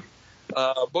Henry.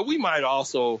 But we might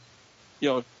also,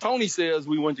 Tony says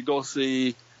we went to go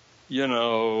see, some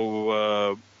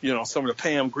of the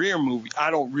Pam Grier movies.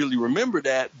 I don't really remember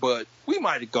that, but we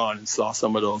might have gone and saw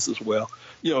some of those as well.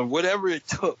 Whatever it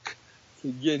took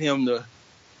to get him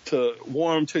to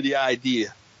warm to the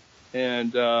idea.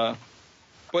 And, but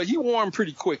he warmed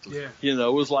pretty quickly. Yeah.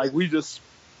 It was like we just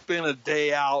spent a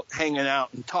day out hanging out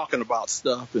and talking about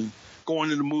stuff and going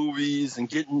to the movies and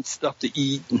getting stuff to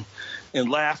eat and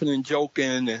laughing and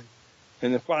joking. And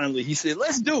then finally he said,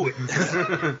 let's do it.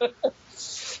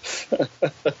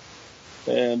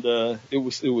 And it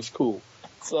was cool.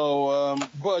 So, I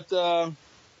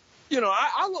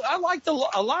liked a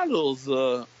lot of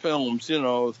those films.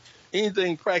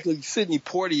 Anything practically Sidney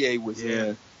Poitier was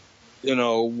in,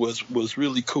 was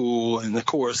really cool. And of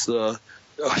course,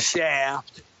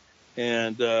 Shaft,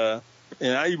 and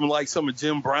I even like some of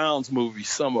Jim Brown's movies.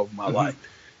 Some of them I liked.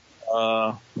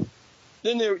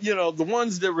 Then there, the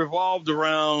ones that revolved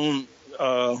around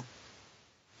the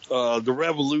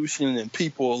revolution and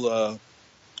people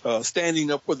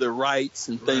standing up for their rights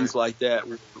and things like that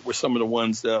were some of the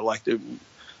ones that I liked.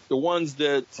 The ones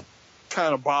that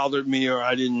kind of bothered me or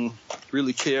I didn't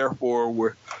really care for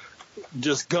were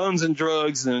just guns and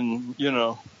drugs and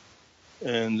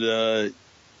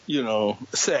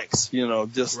sex.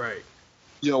 Just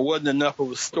wasn't enough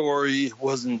of a story. It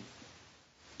wasn't.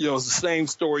 It was the same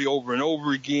story over and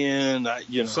over again.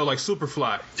 So like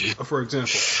Superfly, for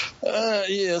example.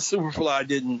 Superfly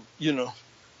didn't.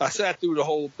 I sat through the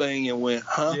whole thing and went,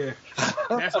 huh? Yeah,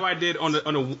 that's what I did on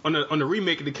the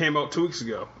remake that came out 2 weeks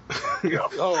ago.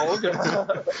 Oh, okay.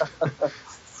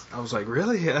 I was like,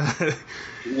 really? Yeah.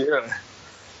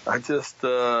 I just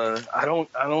I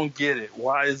don't get it.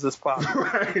 Why is this popular?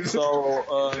 Right. So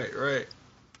right.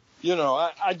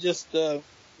 I just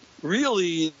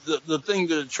really the thing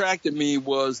that attracted me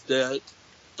was that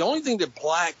the only thing that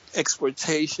black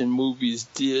exploitation movies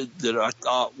did that I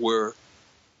thought were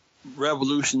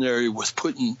revolutionary was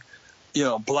putting,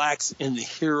 blacks in the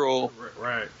hero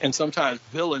and sometimes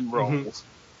villain roles,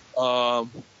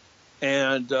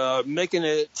 and making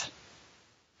it,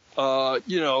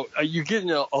 you're getting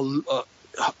a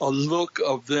look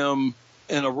of them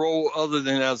in a role other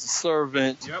than as a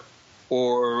servant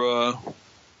or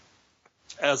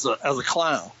as a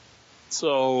clown.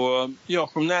 So,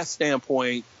 from that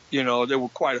standpoint, there were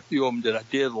quite a few of them that I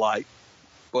did like.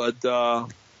 But yeah,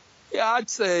 I'd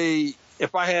say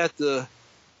if I had to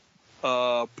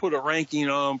put a ranking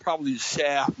on, probably the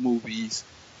Shaft movies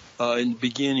in the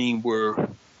beginning were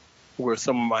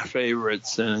some of my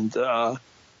favorites, and there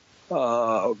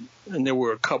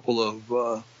were a couple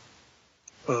of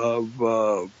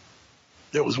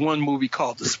there was one movie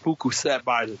called The Spook Who Sat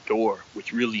by the Door,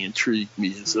 which really intrigued me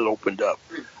as it opened up.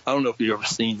 I don't know if you've ever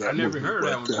seen that movie. I never heard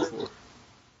that one before.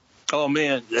 Oh,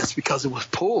 man, that's because it was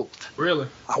pulled. Really?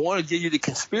 I want to give you the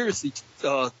conspiracy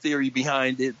theory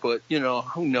behind it, but,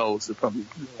 who knows if I'm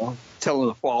telling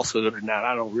a falsehood or not.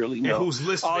 I don't really know. And who's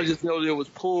listening? I just know that it was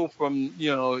pulled from,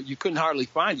 you couldn't hardly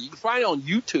find it. You can find it on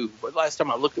YouTube, but last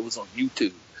time I looked, it was on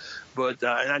YouTube. But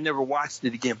and I never watched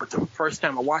it again. But the first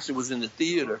time I watched it was in the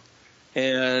theater.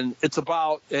 And it's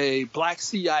about a black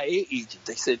CIA agent.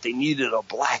 They said they needed a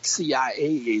black CIA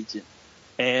agent.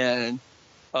 And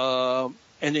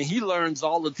then he learns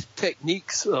all the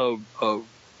techniques of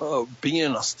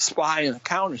being a spy and a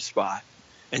counter spy.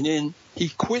 And then he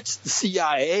quits the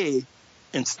CIA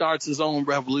and starts his own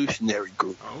revolutionary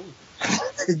group. Oh.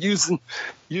 using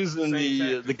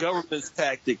the government's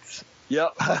tactics.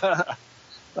 Yep.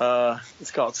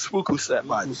 It's called Spook Who Sat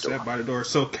by the Door.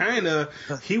 So kind of,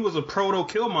 he was a proto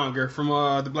Killmonger from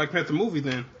the Black Panther movie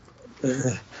then.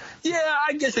 Yeah,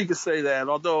 I guess you could say that.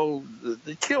 Although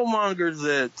the Killmongers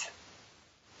that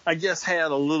I guess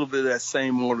had a little bit of that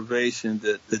same motivation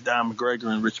that Don McGregor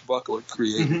and Rich Buckler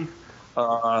created.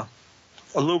 A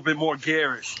little bit more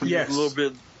garish. Yes. A little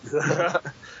bit.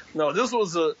 No, this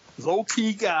was a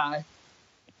low-key guy,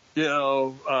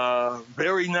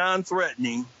 very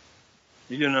non-threatening,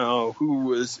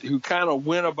 who kind of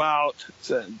went about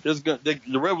saying,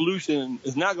 the revolution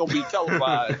is not going to be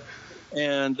televised,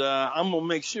 and I'm going to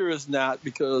make sure it's not,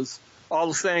 because all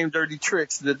the same dirty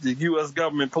tricks that the U.S.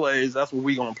 government plays, that's what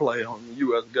we're going to play on the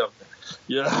U.S. government.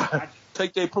 Yeah,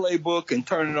 take their playbook and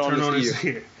turn it on its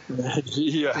ear. Yeah,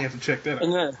 you have to check that out.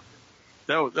 And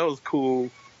that was cool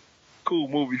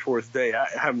movie for its day. I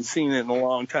haven't seen it in a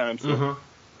long time, so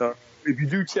if you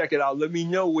do check it out, let me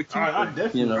know what you think. I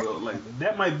definitely will. Like,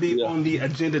 that might be on the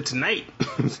agenda tonight.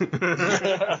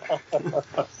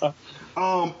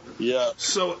 Yeah.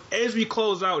 So as we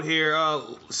close out here,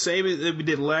 same as we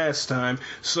did last time.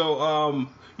 So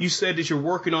you said that you're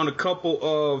working on a couple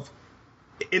of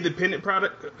independent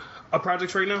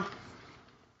projects right now.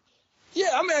 Yeah,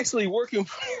 I'm actually working.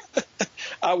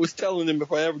 I was telling them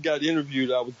if I ever got interviewed,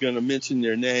 I was going to mention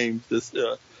their names.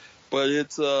 But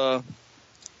it's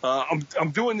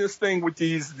I'm doing this thing with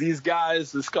these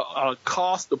guys. It's called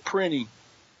Cost of Printing.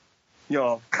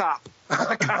 Cop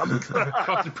comics.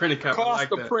 Cost of Printing comics.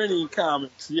 Cost of Printing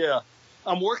comics. Yeah,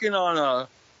 I'm working on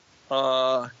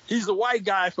he's a white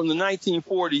guy from the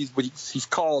 1940s, but he's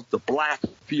called the Black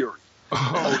Fury.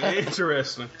 Oh,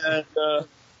 interesting. And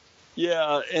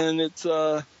yeah, and it's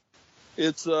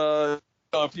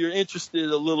if you're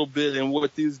interested a little bit in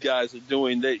what these guys are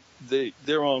doing,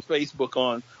 they're on Facebook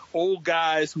on Old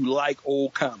Guys Who Like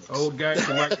Old Comics. Old guys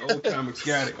who like old comics.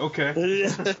 Got it. Okay.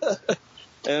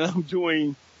 And I'm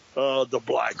doing the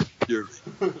Black Fury.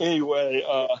 Anyway,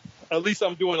 at least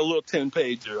I'm doing a little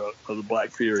 10-pager of the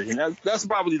Black Fury, and that's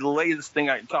probably the latest thing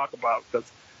I can talk about,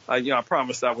 because I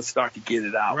promised I would start to get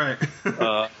it out. Right.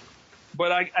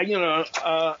 But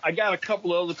I got a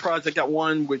couple of other projects. I got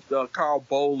one with Carl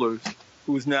Bollers,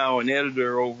 who's now an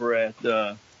editor over at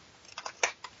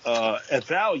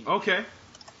Valiant. Okay.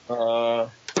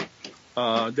 That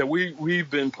we've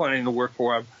been planning to work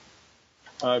for.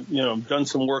 I've done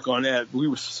some work on that. We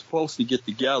were supposed to get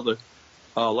together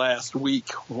last week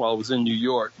while I was in New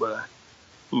York, but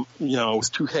it was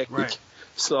too hectic. Right.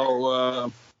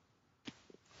 So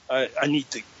I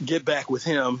need to get back with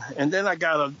him. And then I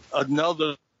got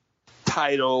another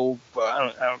title, but I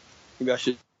don't think I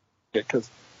should, because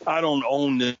I don't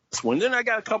own this one. Then I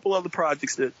got a couple other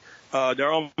projects that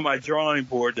they're on my drawing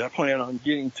board that I plan on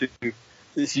getting to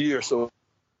this year. So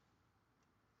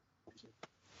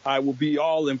I will be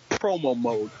all in promo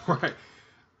mode. Right.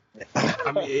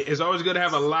 I mean, it's always good to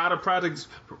have a lot of projects.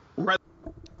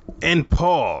 And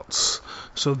pause.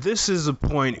 So this is a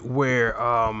point where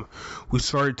we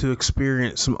started to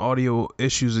experience some audio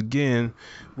issues again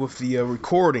with the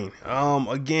recording.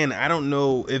 Again, I don't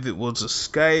know if it was a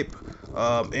Skype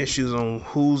issues on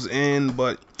who's in,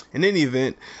 but in any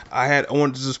event, I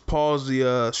wanted to just pause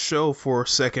the show for a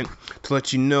second to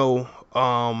let you know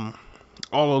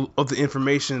all of the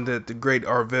information that the great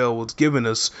Arvell was giving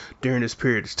us during this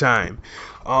period of time.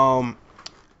 And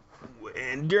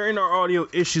during our audio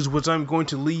issues, which I'm going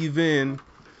to leave in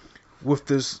with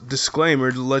this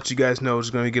disclaimer to let you guys know it's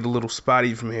going to get a little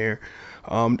spotty from here.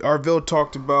 Arvell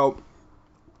talked about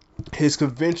his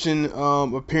convention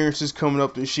appearances coming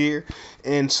up this year,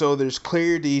 and so there's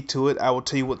clarity to it. I will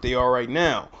tell you what they are right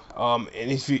now. And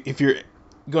if you're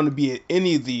going to be at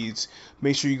any of these,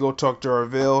 make sure you go talk to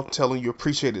Arvell, tell him you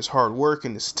appreciate his hard work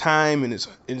and his time and his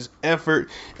effort,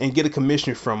 and get a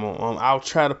commission from him. I'll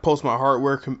try to post my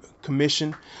hardware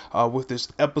commission with this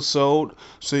episode,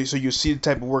 so you'll see the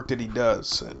type of work that he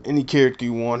does. Any character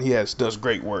you want, he does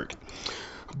great work.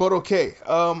 But okay,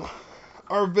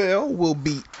 Arvell will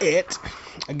be at.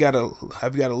 I've got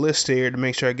a list here to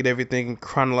make sure I get everything in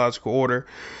chronological order.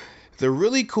 The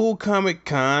Really Cool Comic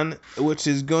Con, which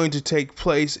is going to take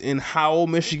place in Howell,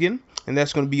 Michigan, and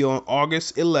that's going to be on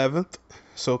August 11th.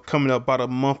 So coming up about a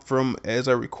month from as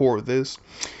I record this.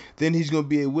 Then he's going to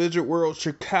be at Wizard World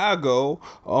Chicago,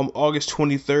 August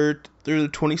 23rd through the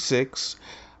 26th.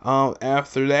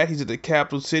 After that, he's at the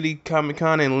Capital City Comic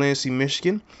Con in Lansing,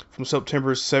 Michigan, from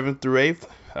September 7th through 8th.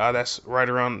 That's right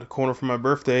around the corner from my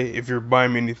birthday, if you're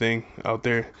buying me anything out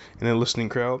there in the listening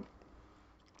crowd.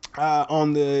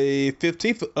 On the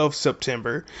 15th of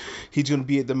September, he's going to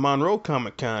be at the Monroe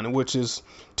Comic Con, which is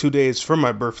 2 days from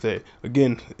my birthday.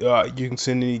 Again, you can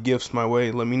send any gifts my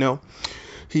way, let me know.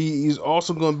 He's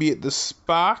also going to be at the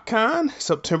SpaCon,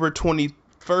 September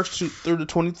 21st through the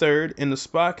 23rd, and the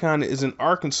SpaCon is in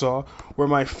Arkansas, where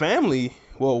my family,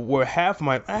 where I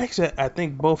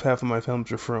think both half of my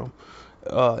families are from.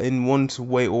 In one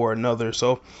way or another.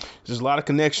 So there's a lot of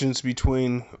connections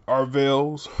between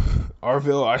Arvell's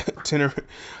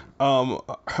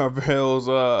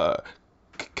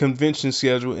convention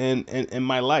schedule and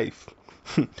my life.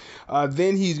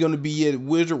 Then he's going to be at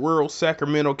Wizard World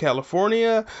Sacramento,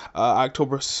 California,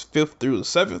 October 5th through the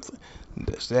 7th.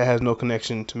 That has no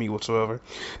connection to me whatsoever.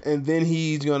 And then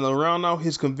he's going to round out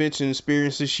his convention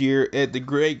experience this year at the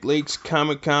Great Lakes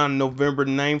Comic Con, November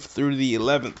 9th through the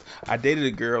 11th. I dated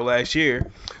a girl last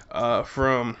year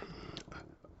from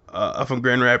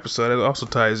Grand Rapids, so that also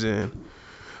ties in.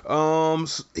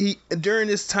 He during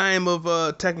this time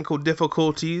of technical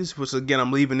difficulties, which again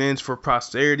I'm leaving in for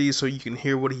posterity, so you can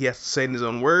hear what he has to say in his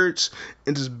own words,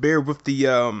 and just bear with the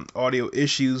audio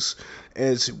issues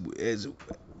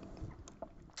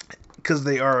because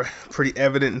they are pretty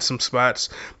evident in some spots,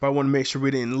 but I want to make sure we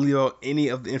didn't leave out any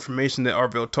of the information that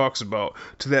Arvell talks about.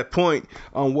 To that point,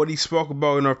 what he spoke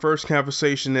about in our first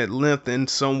conversation at length and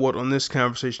somewhat on this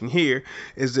conversation here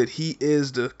is that he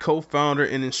is the co-founder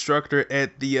and instructor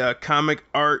at the Comic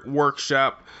Art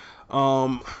Workshop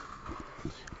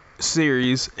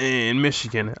series in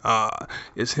Michigan.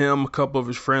 It's him, a couple of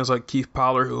his friends like Keith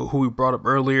Pollard, who we brought up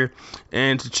earlier.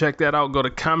 And to check that out, go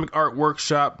to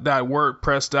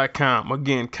comicartworkshop.wordpress.com.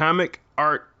 Again,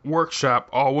 comicartworkshop,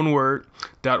 all one word,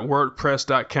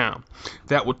 .wordpress.com.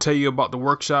 That will tell you about the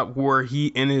workshop where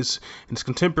he and his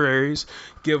contemporaries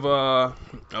give a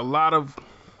lot of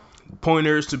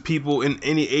pointers to people in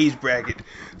any age bracket.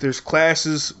 There's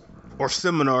classes or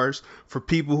seminars for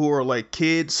people who are like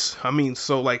kids. I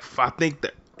think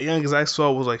the youngest I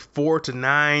saw was like 4 to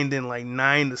 9, then like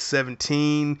 9 to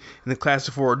 17, and the class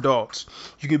for adults.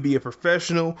 You can be a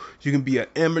professional, you can be an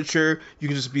amateur, you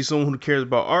can just be someone who cares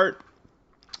about art.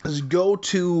 Just go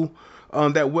to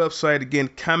that website again,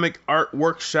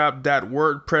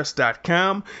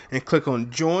 comicartworkshop.wordpress.com, and click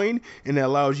on join, and it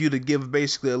allows you to give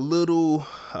basically a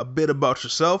bit about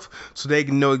yourself so they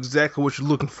can know exactly what you're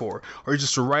looking for. Or you're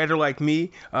just a writer like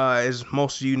me, as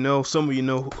most of you know, some of you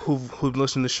know who've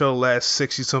listened to the show the last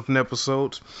 60 something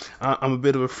episodes. I'm a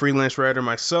bit of a freelance writer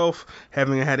myself,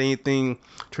 haven't had anything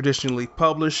traditionally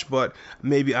published, but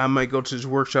maybe I might go to this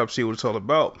workshop, see what it's all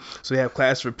about. So they have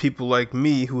classes for people like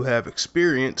me who have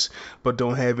experience but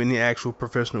don't have any actual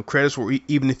professional credits, or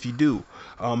even if you do.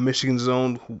 Michigan's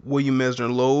own William Mesner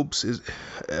Loebs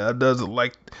does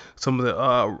like some of the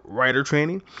writer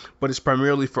training, but it's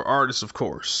primarily for artists, of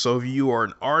course. So if you are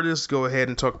an artist, go ahead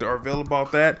and talk to Arvell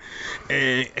about that,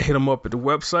 and hit him up at the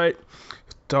website.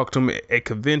 Talk to him at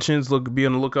conventions. Be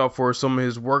on the lookout for some of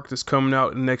his work that's coming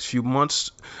out in the next few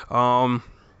months. With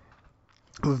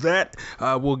that,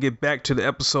 we'll get back to the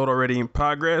episode already in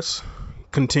progress.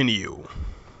 Continue.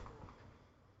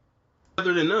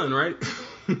 Better than none, right?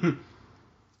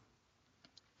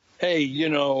 Hey,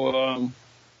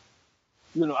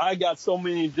 I got so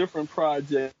many different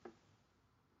projects.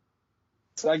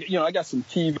 I got some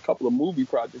TV, a couple of movie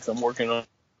projects I'm working on.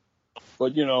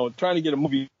 But trying to get a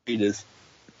movie is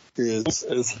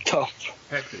tough.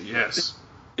 Heck, yes.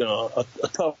 A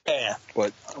tough path,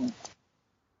 but I'm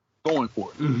going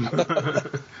for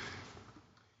it.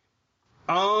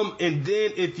 And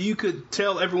then if you could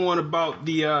tell everyone about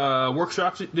the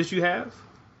workshops that you have.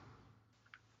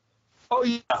 Oh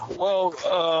yeah, well,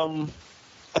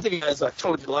 I think, as I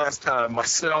told you last time,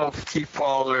 myself, Keith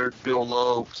Pollard, Bill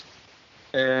Lopes,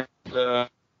 and a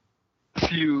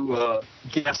few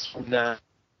guests from that.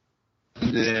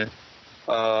 And then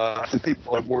some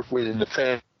people I've worked with in the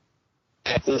past.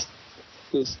 This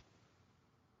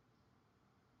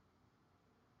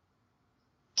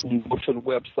go to the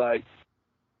website,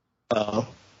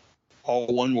 all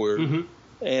one word,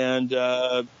 and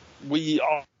we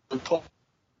all talk,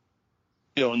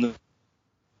 in the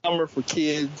summer for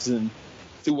kids and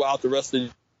throughout the rest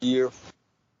of the year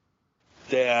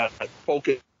that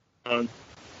focus on,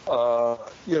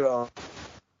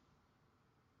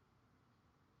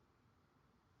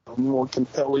 more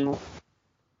compelling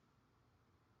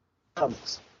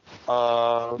comics.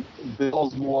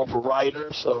 Bill's more of a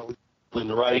writer, so in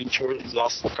the writing church, he's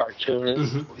also a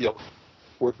cartoonist.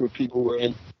 Work with people who are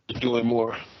into doing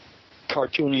more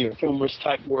cartoony or humorous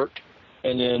type work.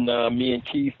 And then me and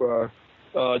Keith are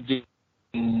doing,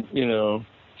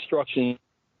 instruction,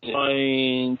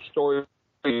 design, story,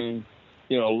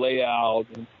 layout,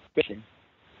 and fishing.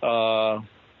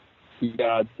 We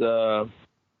got,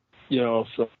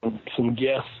 some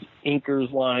guest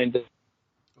inkers lined up.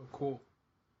 Oh, cool.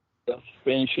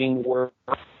 Finishing work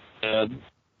and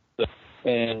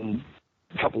a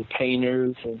couple of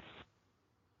painters and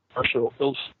commercial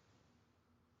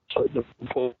illustrators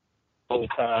all the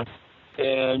time.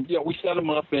 And, we set them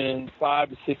up in 5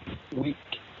 to 6 week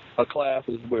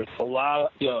classes where it's a lot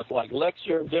of, it's like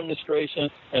lecture,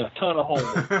 demonstration, and a ton of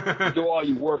homework. You do all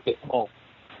your work at home.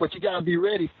 But you got to be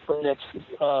ready for the next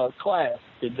class.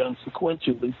 Get done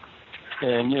sequentially.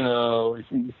 And, if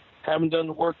you haven't done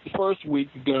the work the first week,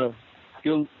 you're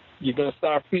gonna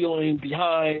start feeling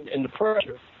behind and the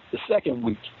pressure the second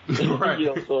week. Right.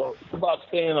 So it's about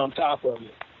staying on top of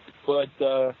it. But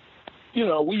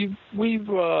we've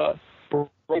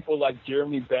people like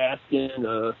Jeremy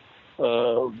Baskin,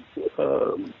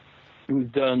 who's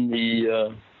done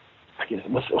the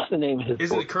what's the name of his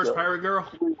Isn't book? it Curse Pirate Girl?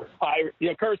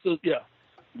 Curse is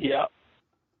yeah.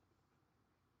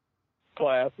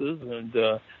 Classes, and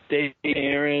Dave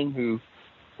Aaron, who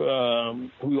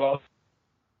also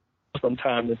from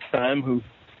time to time, who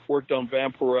worked on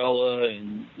Vampirella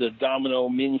and the Domino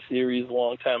miniseries a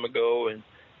long time ago, and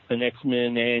an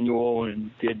X-Men annual,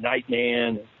 and did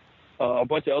Nightman, and a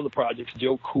bunch of other projects.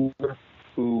 Joe Cooper,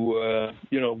 who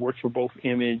works for both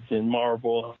Image and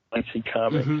Marvel, DC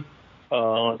Comics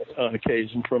on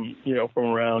occasion from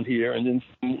around here, and then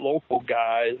some local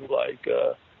guys like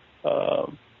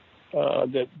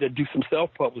that do some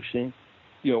self-publishing.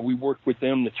 We work with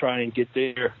them to try and get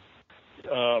their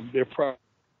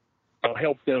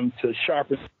help them to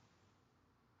sharpen,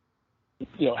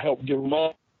 help give them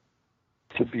up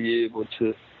to be able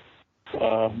to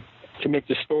make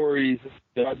the stories,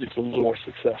 the projects a little more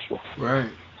successful.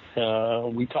 Right.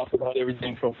 We talk about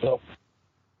everything from help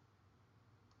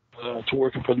to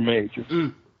working for the majors.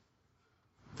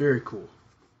 Very cool.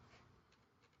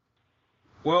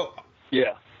 Well,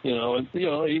 yeah,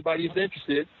 anybody who's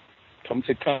interested, come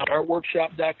to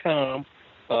comicartworkshop.com.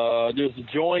 There's a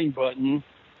join button.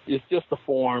 It's just a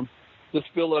form. Just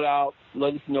fill it out.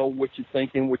 Let us know what you're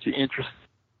thinking, what you're interested in.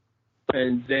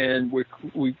 And then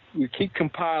we keep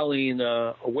compiling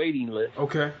a waiting list.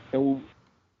 okay. And we'll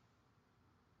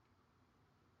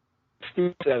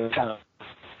students at a time.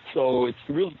 So it's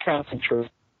really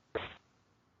concentrated.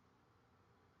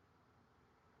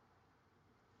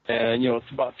 And,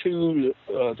 it's about 2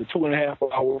 to 2.5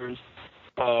 hours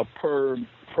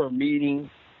per meeting.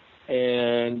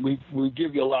 And we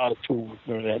give you a lot of tools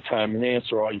during that time and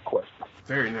answer all your questions.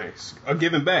 Very nice.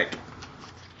 Giving back.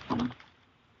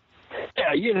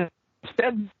 Yeah,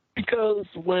 that's because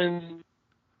when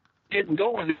getting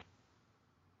going,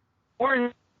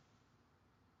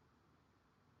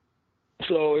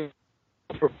 so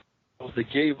they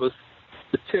gave us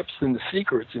the tips and the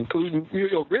secrets, including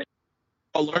Rich,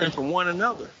 all learn from one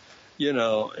another,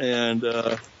 and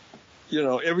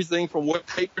everything from what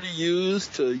paper to use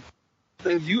to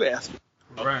things you asked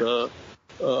Right.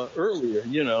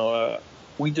 earlier.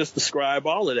 We just describe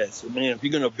all of that. So, man, if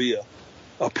you're going to be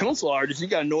a pencil artist, you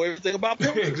got to know everything about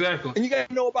pencils. Exactly. And you got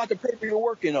to know about the paper you're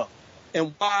working on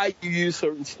and why you use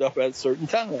certain stuff at certain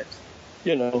times.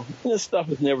 This stuff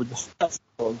is never discussed.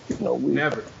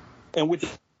 Never. And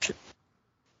with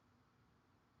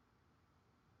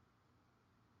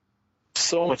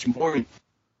so much more.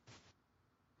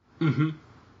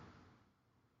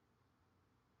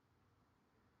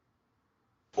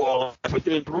 Well, but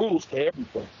there's rules to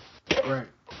everything. Right.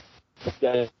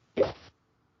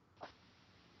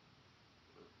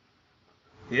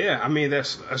 Yeah, I mean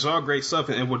that's all great stuff,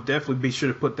 and we'll definitely be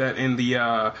sure to put that in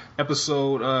the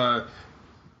episode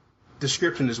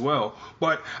description as well.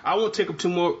 But I won't take up too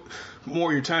more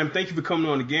of your time. Thank you for coming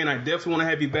on again. I definitely want to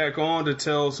have you back on to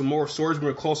tell some more stories when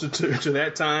we're closer to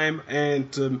that time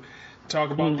and to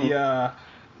talk about the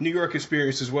New York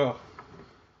experience as well.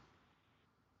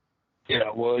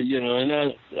 Yeah, well,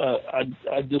 and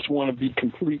I just want to be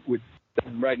complete with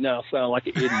right now. I sound like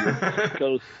an idiot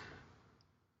because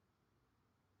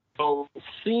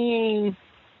seeing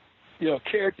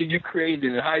character you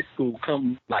created in high school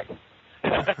come to life.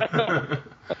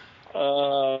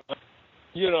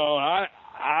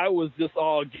 I was just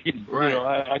all giddy. Right.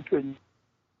 I couldn't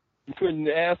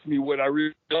ask me what I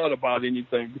really thought about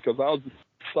anything because I was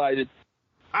excited.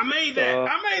 I made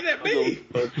that be.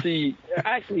 See,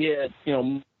 I actually had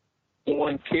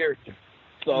one character,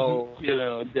 so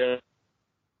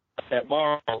at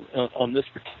Marvel on this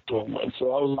particular one.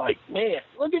 So I was like, man,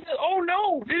 look at this! Oh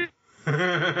no!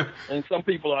 And some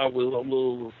people I was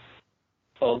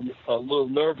a little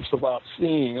nervous about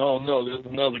seeing. Oh no, there's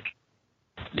another.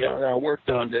 Yeah, I worked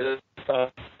on this.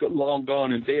 Long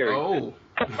gone and buried. Oh.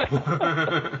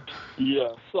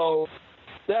 Yeah. So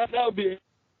that would be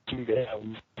interesting to have.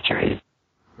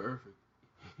 Perfect.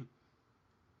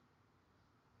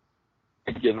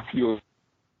 Get a few.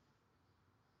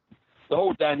 The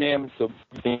whole dynamics of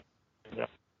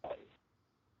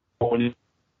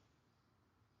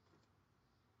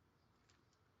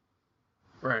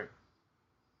Right.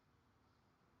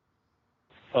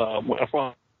 When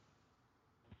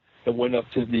I went up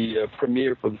to the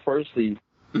premiere for the first season.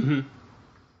 Mm-hmm.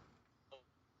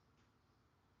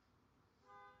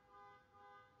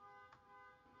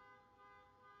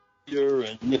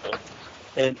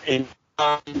 And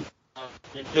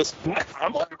just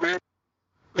I'm on the red,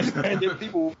 and then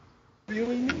people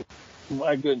feeling me.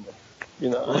 My goodness,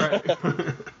 Right.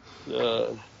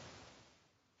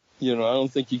 I don't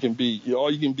think you can be.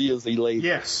 All you can be is elated.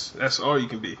 Yes, that's all you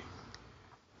can be.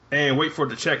 And wait for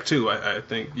the check too. I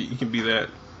think you can be that.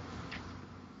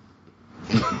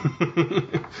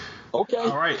 Okay.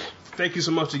 All right. Thank you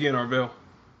so much again, Arvell.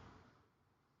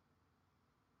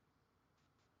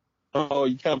 Oh,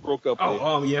 you kind of broke up.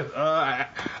 Oh, yeah.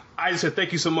 I just said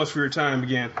thank you so much for your time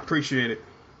again. Appreciate it.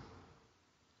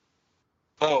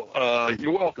 Oh,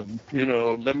 you're welcome.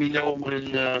 Let me know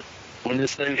when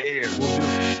this thing airs. We'll do.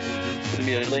 Send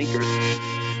me a link or.